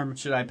form.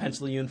 Should I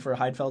pencil you in for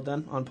Heidfeld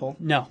then on pole?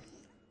 No,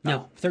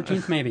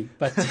 13th maybe,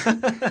 but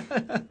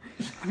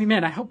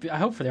I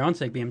hope for their own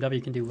sake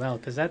BMW can do well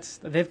because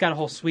they've got a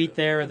whole suite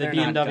there. The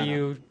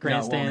BMW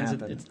grandstands.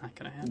 It's not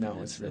going to happen. No,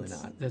 it's really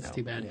not. That's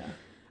too bad.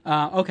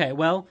 Yeah. Okay,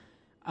 well,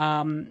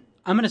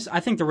 I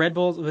think the Red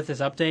Bulls with this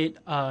update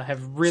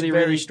have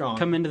really strong.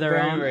 come into their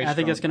own. I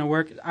think it's going to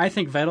work. I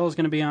think Vettel is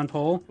going to be on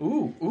pole.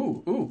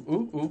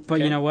 Ooh.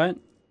 But you know what?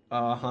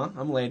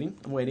 I'm waiting.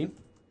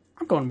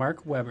 I'm going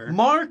Mark Webber.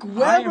 Mark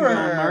Webber. I am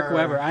going Mark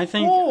Webber. I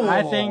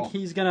think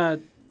he's gonna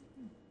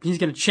He's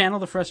going to channel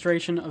the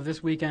frustration of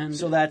this weekend.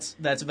 So that's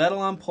Vettel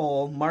on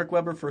pole, Mark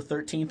Webber for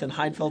 13th, and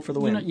Heidfeld for the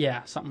win.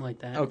 Yeah, something like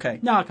that. Okay.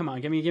 No, come on,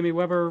 give me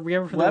Webber for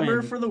the win.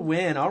 Webber for the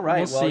win. All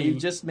right. We'll see. You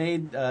just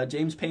made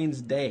James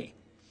Payne's day.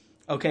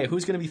 Okay,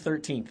 who's going to be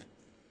 13th?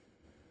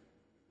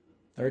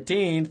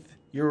 13th.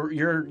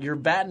 You're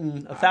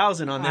batting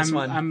 1,000 on this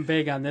one. I'm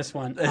big on this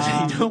one.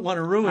 You don't want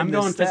to ruin. I'm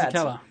going stats.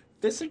 Fisichella.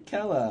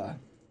 Fisichella.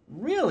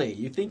 Really?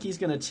 You think he's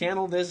going to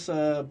channel this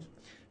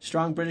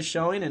strong British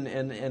showing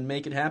and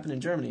make it happen in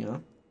Germany, huh?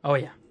 Oh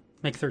yeah,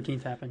 make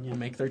 13th happen. Yeah,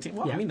 make 13th.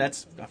 Well, yeah. I mean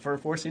that's for a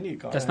Force India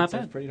car. That's not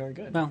bad. Pretty darn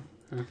good. Well.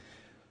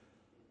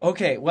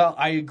 Okay. Well,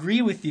 I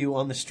agree with you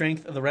on the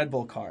strength of the Red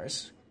Bull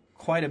cars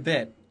quite a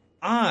bit.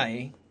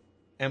 I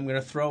am going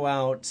to throw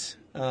out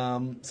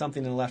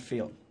something in left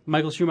field.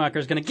 Michael Schumacher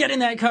is going to get in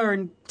that car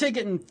and take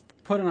it and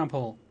put it on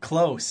pole.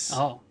 Close.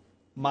 Oh.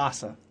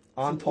 Massa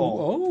on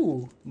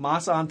pole. Oh.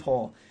 Massa on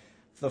pole.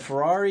 The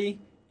Ferrari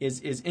is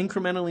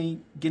incrementally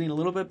getting a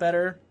little bit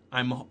better.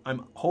 I'm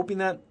hoping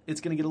that it's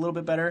going to get a little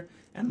bit better.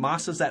 And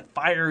Massa's that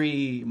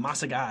fiery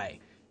Massa guy.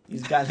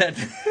 He's got that.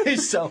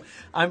 So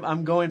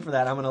I'm going for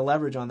that. I'm going to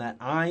leverage on that.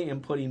 I am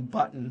putting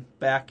Button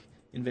back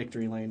in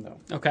victory lane, though.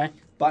 Okay.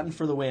 Button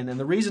for the win. And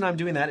the reason I'm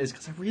doing that is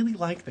because I really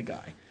like the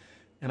guy.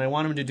 And I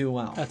want him to do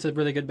well. That's a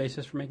really good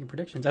basis for making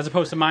predictions, as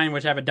opposed to mine,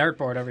 which I have a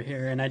dartboard over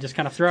here, and I just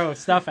kind of throw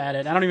stuff at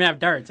it. I don't even have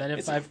darts. I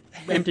have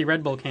empty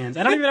Red Bull cans.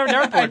 I don't even have a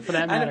dartboard, for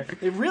that matter.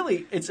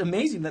 It's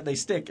amazing that they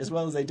stick as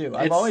well as they do.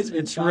 I've always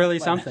been shocked really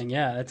by something. That.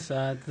 Yeah, it's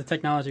the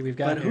technology we've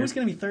got. But here. Who's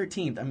going to be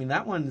 13th? I mean,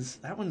 that one's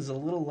a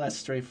little less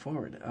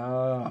straightforward.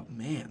 Oh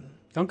man!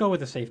 Don't go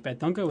with a safe bet.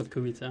 Don't go with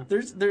Kubica.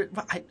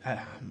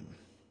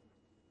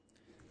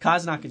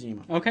 Kaz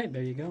Nakajima. Okay,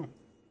 there you go.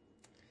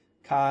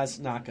 Kaz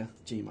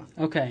Nakajima.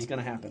 Okay. It's going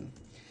to happen.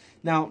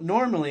 Now,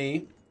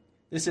 normally,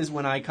 this is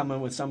when I come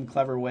in with some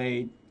clever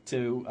way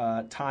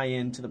to tie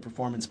into the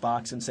performance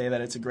box and say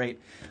that it's a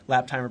great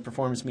lap timer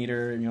performance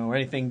meter, or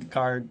anything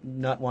car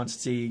nut wants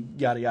to see,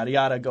 yada, yada,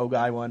 yada, go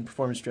guy one,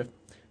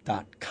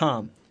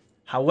 performancedrift.com.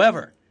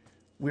 However,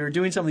 we're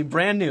doing something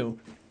brand new.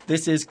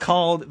 This is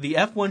called the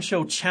F1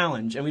 Show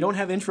Challenge, and we don't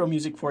have intro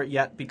music for it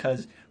yet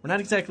because we're not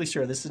exactly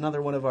sure. This is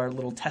another one of our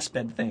little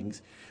testbed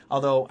things.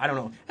 Although, I don't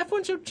know.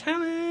 F1 Show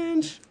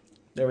Challenge.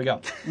 There we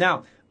go.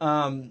 Now,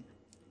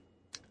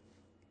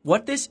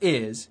 what this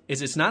is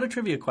it's not a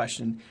trivia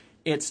question.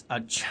 It's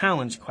a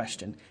challenge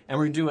question. And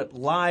we're going to do it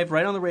live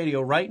right on the radio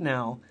right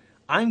now.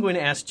 I'm going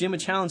to ask Jim a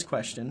challenge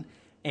question,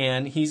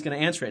 and he's going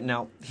to answer it.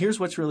 Now, here's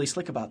what's really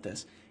slick about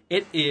this.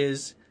 It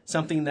is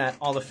something that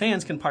all the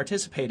fans can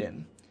participate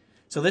in.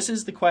 So this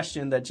is the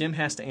question that Jim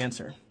has to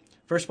answer.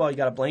 First of all, you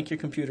got to blank your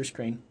computer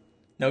screen.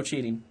 No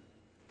cheating.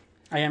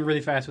 I am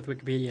really fast with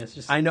Wikipedia. It's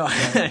just I know.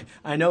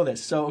 I know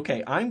this. So,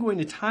 okay, I'm going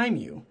to time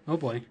you. Oh,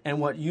 boy. And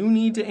what you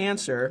need to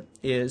answer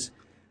is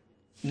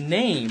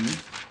name.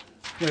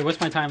 Wait,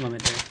 what's my time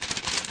limit here?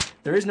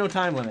 There is no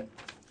time limit.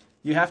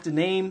 You have to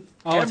name.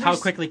 It's how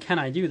quickly can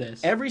I do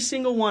this? Every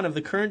single one of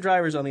the current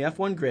drivers on the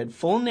F1 grid,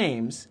 full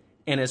names,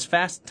 and as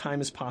fast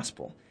time as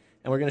possible.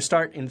 And we're going to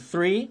start in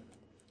 3,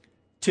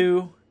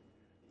 2,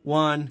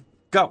 1,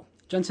 go.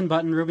 Jenson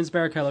Button, Rubens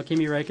Barrichello,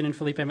 Kimi Räikkönen,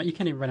 Felipe Massa. You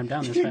can't even write them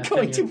down this You're fast.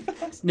 going too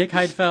fast. Nick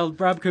Heidfeld,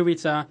 Rob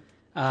Kubica.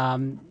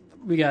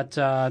 We got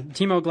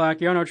Timo Glock,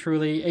 Jarno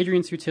Trulli,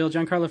 Adrian Sutil,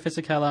 Giancarlo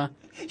Fisichella.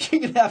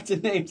 You're going to have to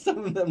name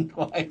some of them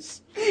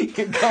twice.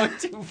 You're going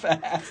too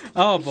fast.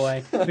 Oh,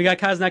 boy. We got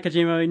Kaz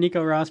Nakajima,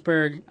 Nico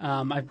Rosberg.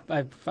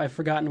 I've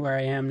forgotten where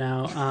I am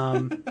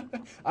now.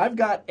 I've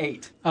got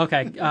 8.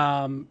 Okay.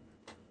 And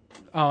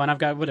I've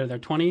got, what are there,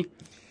 20?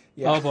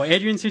 Yeah. Oh, boy.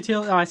 Adrian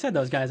Sutil. Oh, I said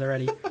those guys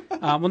already.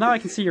 Well, now I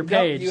can see your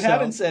page. No, you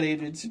haven't said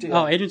Adrian Sutil.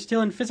 Oh, Adrian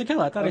Sutil and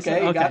Fisichella. I thought I said.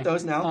 Okay, you got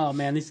those now. Oh,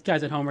 man. These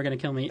guys at home are going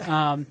to kill me.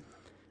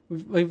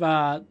 We've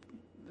let's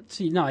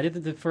see. No, I did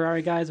the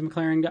Ferrari guys, the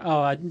McLaren guy.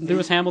 Oh,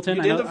 Lewis Hamilton.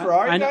 You did the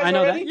Ferrari guys I know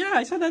already? that. Yeah,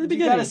 I said that at the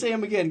beginning. You got to say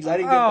them again because I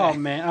didn't get that. Oh,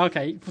 man.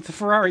 Okay. The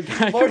Ferrari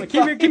guy.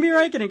 Kimi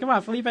Räikkönen. Come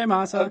on. Felipe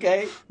Massa.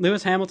 Okay.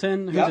 Lewis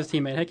Hamilton, who's his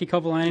teammate. Heikki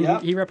Kovalainen.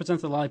 Yep. He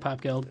represents the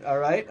Lollipop Guild. All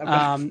right.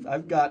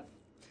 I've got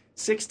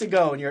 6 to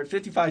go, and you're at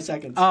 55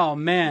 seconds. Oh,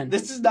 man.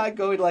 This is not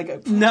going like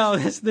a... No,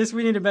 this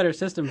we need a better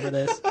system for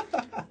this.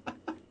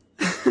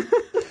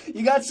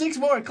 You got 6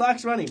 more.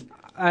 Clock's running.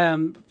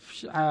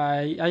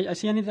 I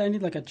see. I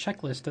need like a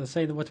checklist to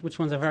say which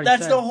ones I've already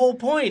That's said. the whole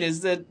point,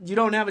 is that you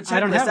don't have a checklist. I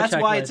don't have That's a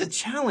checklist. why it's a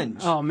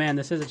challenge. Oh, man,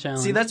 this is a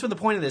challenge. See, that's what the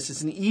point of this.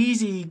 It's an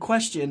easy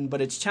question, but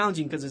it's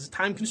challenging because it's a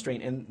time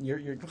constraint, and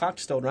your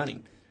clock's still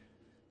running.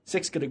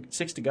 6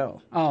 to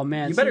go. Oh,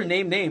 man. You better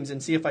name names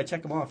and see if I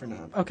check them off or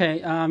not. Okay.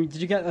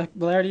 Did you get...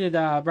 well, I already did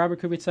Robert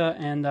Kubica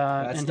and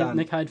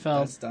Nick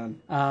Heidfeld. That's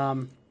done.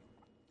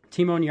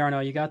 Timo and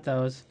Jarno, you got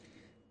those.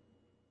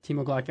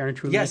 Timo Glock, Jarno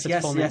Trulli. Yes.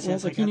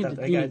 You need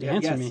to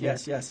answer me here.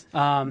 Yes.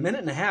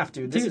 Minute and a half,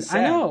 dude. This is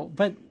sad. I know,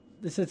 but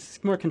this is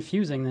more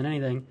confusing than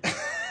anything.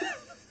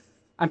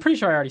 I'm pretty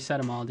sure I already said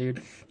them all,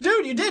 dude.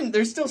 Dude, you didn't.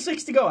 There's still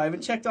 6 to go. I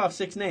haven't checked off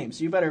 6 names.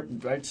 So you better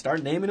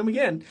start naming them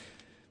again.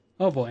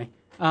 Oh, boy.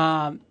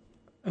 2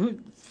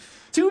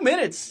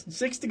 minutes.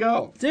 6 to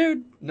go.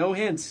 Dude. No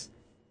hints.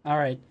 All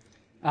right.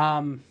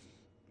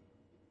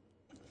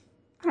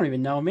 I don't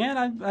even know, man.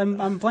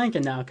 I'm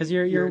blanking now because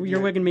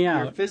you're wigging me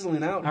out. You're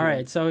fizzling out. All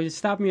right, so you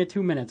stopped me at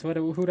 2 minutes. Who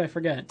did I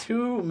forget?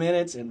 2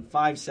 minutes and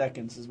 5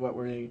 seconds is what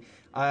we're.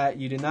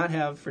 You did not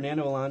have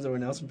Fernando Alonso or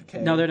Nelson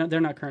Piquet. No,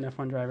 they're not current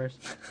F1 drivers.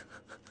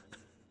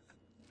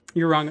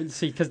 You're wrong.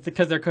 See,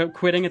 because they're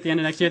quitting at the end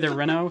of next year, they're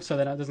Renault, so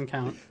that doesn't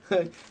count.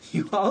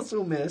 You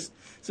also missed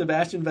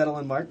Sebastian Vettel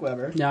and Mark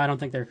Webber. No, I don't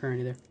think they're current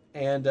either.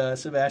 And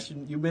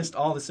Sebastian, you missed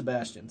all the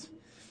Sebastians.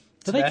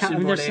 Do they count?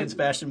 Sebastian Bourdais and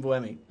Sebastian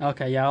Buemi.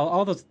 Okay, yeah,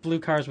 all those blue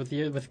cars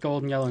with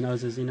gold and yellow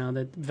noses, the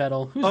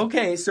Vettel.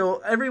 Okay, so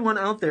everyone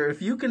out there,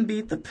 if you can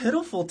beat the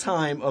pitiful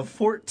time of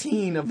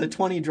 14 of the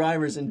 20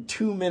 drivers in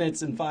 2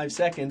 minutes and 5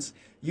 seconds,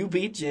 you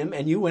beat Jim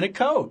and you win a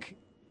Coke.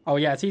 Oh,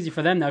 yeah, it's easy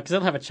for them now because they'll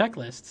have a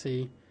checklist,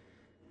 see.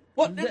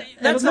 Well,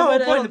 that's not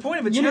the point. The point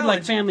of a you challenge. need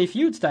like Family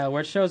Feud style,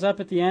 where it shows up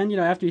at the end.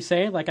 After you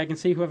say it, like I can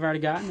see who I've already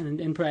gotten,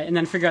 and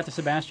then figure out the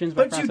Sebastians.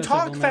 But you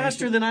talk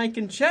faster than I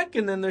can check,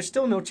 and then there's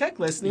still no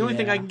checklist. And the only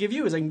thing I can give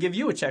you is I can give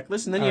you a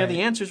checklist, and then you have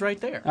the answers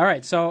right there. All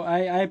right, so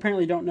I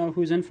apparently don't know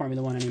who's in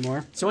Formula One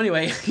anymore. So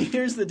anyway,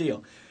 here's the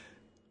deal.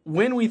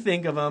 When we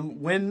think of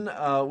them, when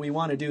we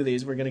want to do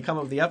these, we're going to come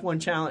up with the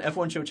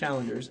F1 Show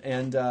Challengers,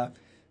 and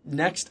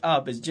next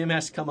up is Jim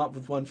has to come up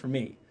with one for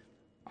me.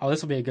 Oh,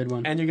 this will be a good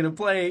one. And you're going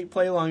to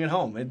play along at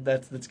home.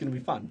 That's going to be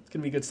fun. It's going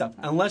to be good stuff.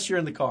 Unless you're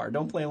in the car.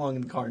 Don't play along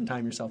in the car and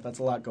time yourself. That's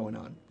a lot going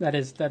on.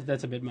 That's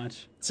a bit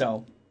much.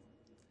 So,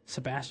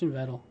 Sebastian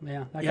Vettel.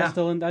 Yeah, that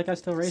guy's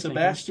still racing.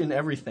 Sebastian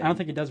everything. I don't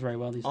think he does very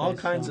well these days. All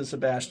kinds of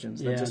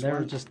Sebastians. Yeah, they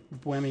were just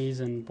Buemis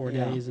and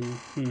Bourdais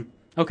and...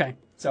 Okay.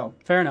 So,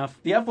 fair enough.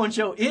 The F1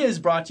 Show is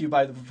brought to you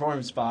by the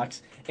Performance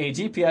Box. A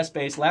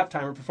GPS-based lap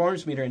timer,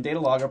 performance meter, and data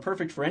log are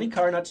perfect for any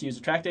car nut to use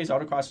at track days,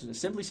 autocrossers, to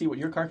simply see what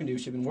your car can do.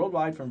 Shipping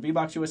worldwide from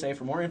VBox USA.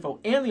 For more info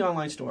and the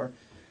online store,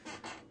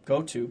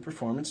 go to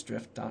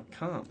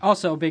performancedrift.com.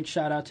 Also, big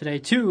shout-out today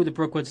to the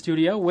Brookwood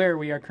Studio, where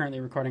we are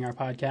currently recording our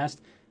podcast.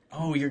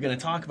 Oh, you're going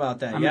to talk about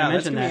that. I'm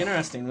that's going to that. be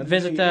interesting.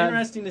 Visit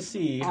interesting to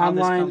see how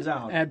this comes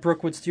out. at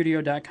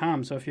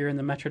brookwoodstudio.com. So if you're in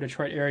the Metro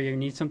Detroit area, you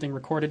need something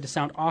recorded to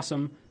sound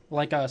awesome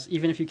like us,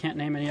 even if you can't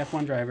name any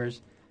F1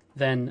 drivers,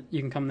 then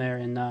you can come there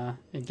and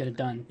get it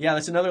done. Yeah,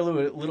 that's another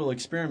little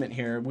experiment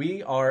here.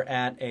 We are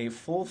at a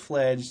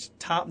full-fledged,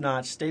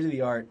 top-notch,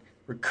 state-of-the-art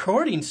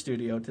recording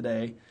studio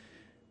today.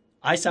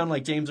 I sound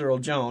like James Earl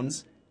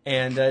Jones,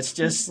 and it's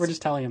just... We're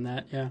just telling him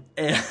that, yeah.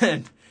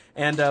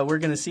 And we're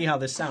going to see how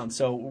this sounds.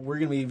 So we're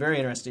going to be very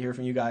interested to hear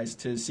from you guys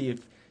to see if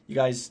you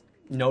guys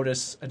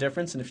notice a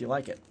difference and if you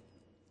like it.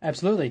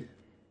 Absolutely.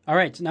 All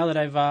right, now that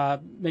I've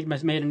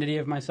made an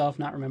idiot of myself,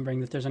 not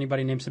remembering that there's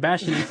anybody named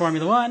Sebastian in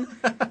Formula One,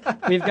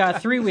 we've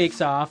got 3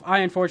 weeks off. I,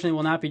 unfortunately,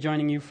 will not be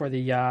joining you for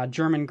the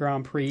German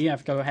Grand Prix. I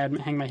have to go ahead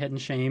and hang my head in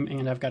shame,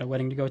 and I've got a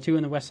wedding to go to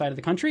in the west side of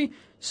the country.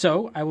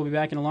 So I will be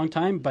back in a long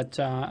time, but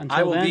until then...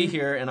 I will be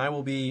here, and I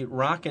will be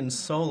rocking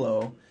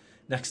solo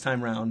next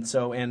time round.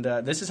 So, and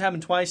this has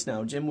happened twice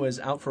now. Jim was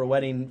out for a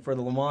wedding for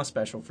the Le Mans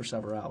special for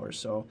several hours,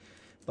 so...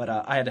 But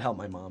I had to help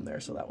my mom there,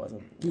 so that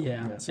wasn't...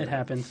 it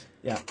happens.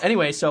 Yeah.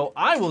 Anyway, so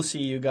I will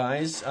see you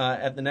guys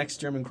at the next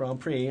German Grand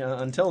Prix.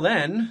 Until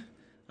then,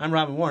 I'm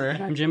Robin Warner.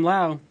 And I'm Jim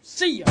Lau.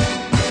 See ya!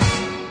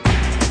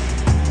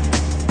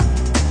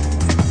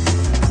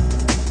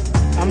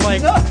 I'm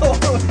like... No!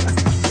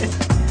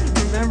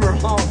 Remember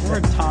all... The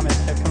word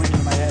Thomas kept coming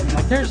into my head. I'm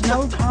like, there's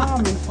no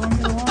Tom in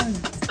Formula One.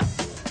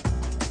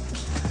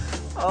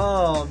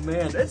 Oh,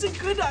 man. That's a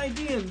good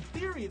idea in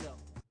theory, though.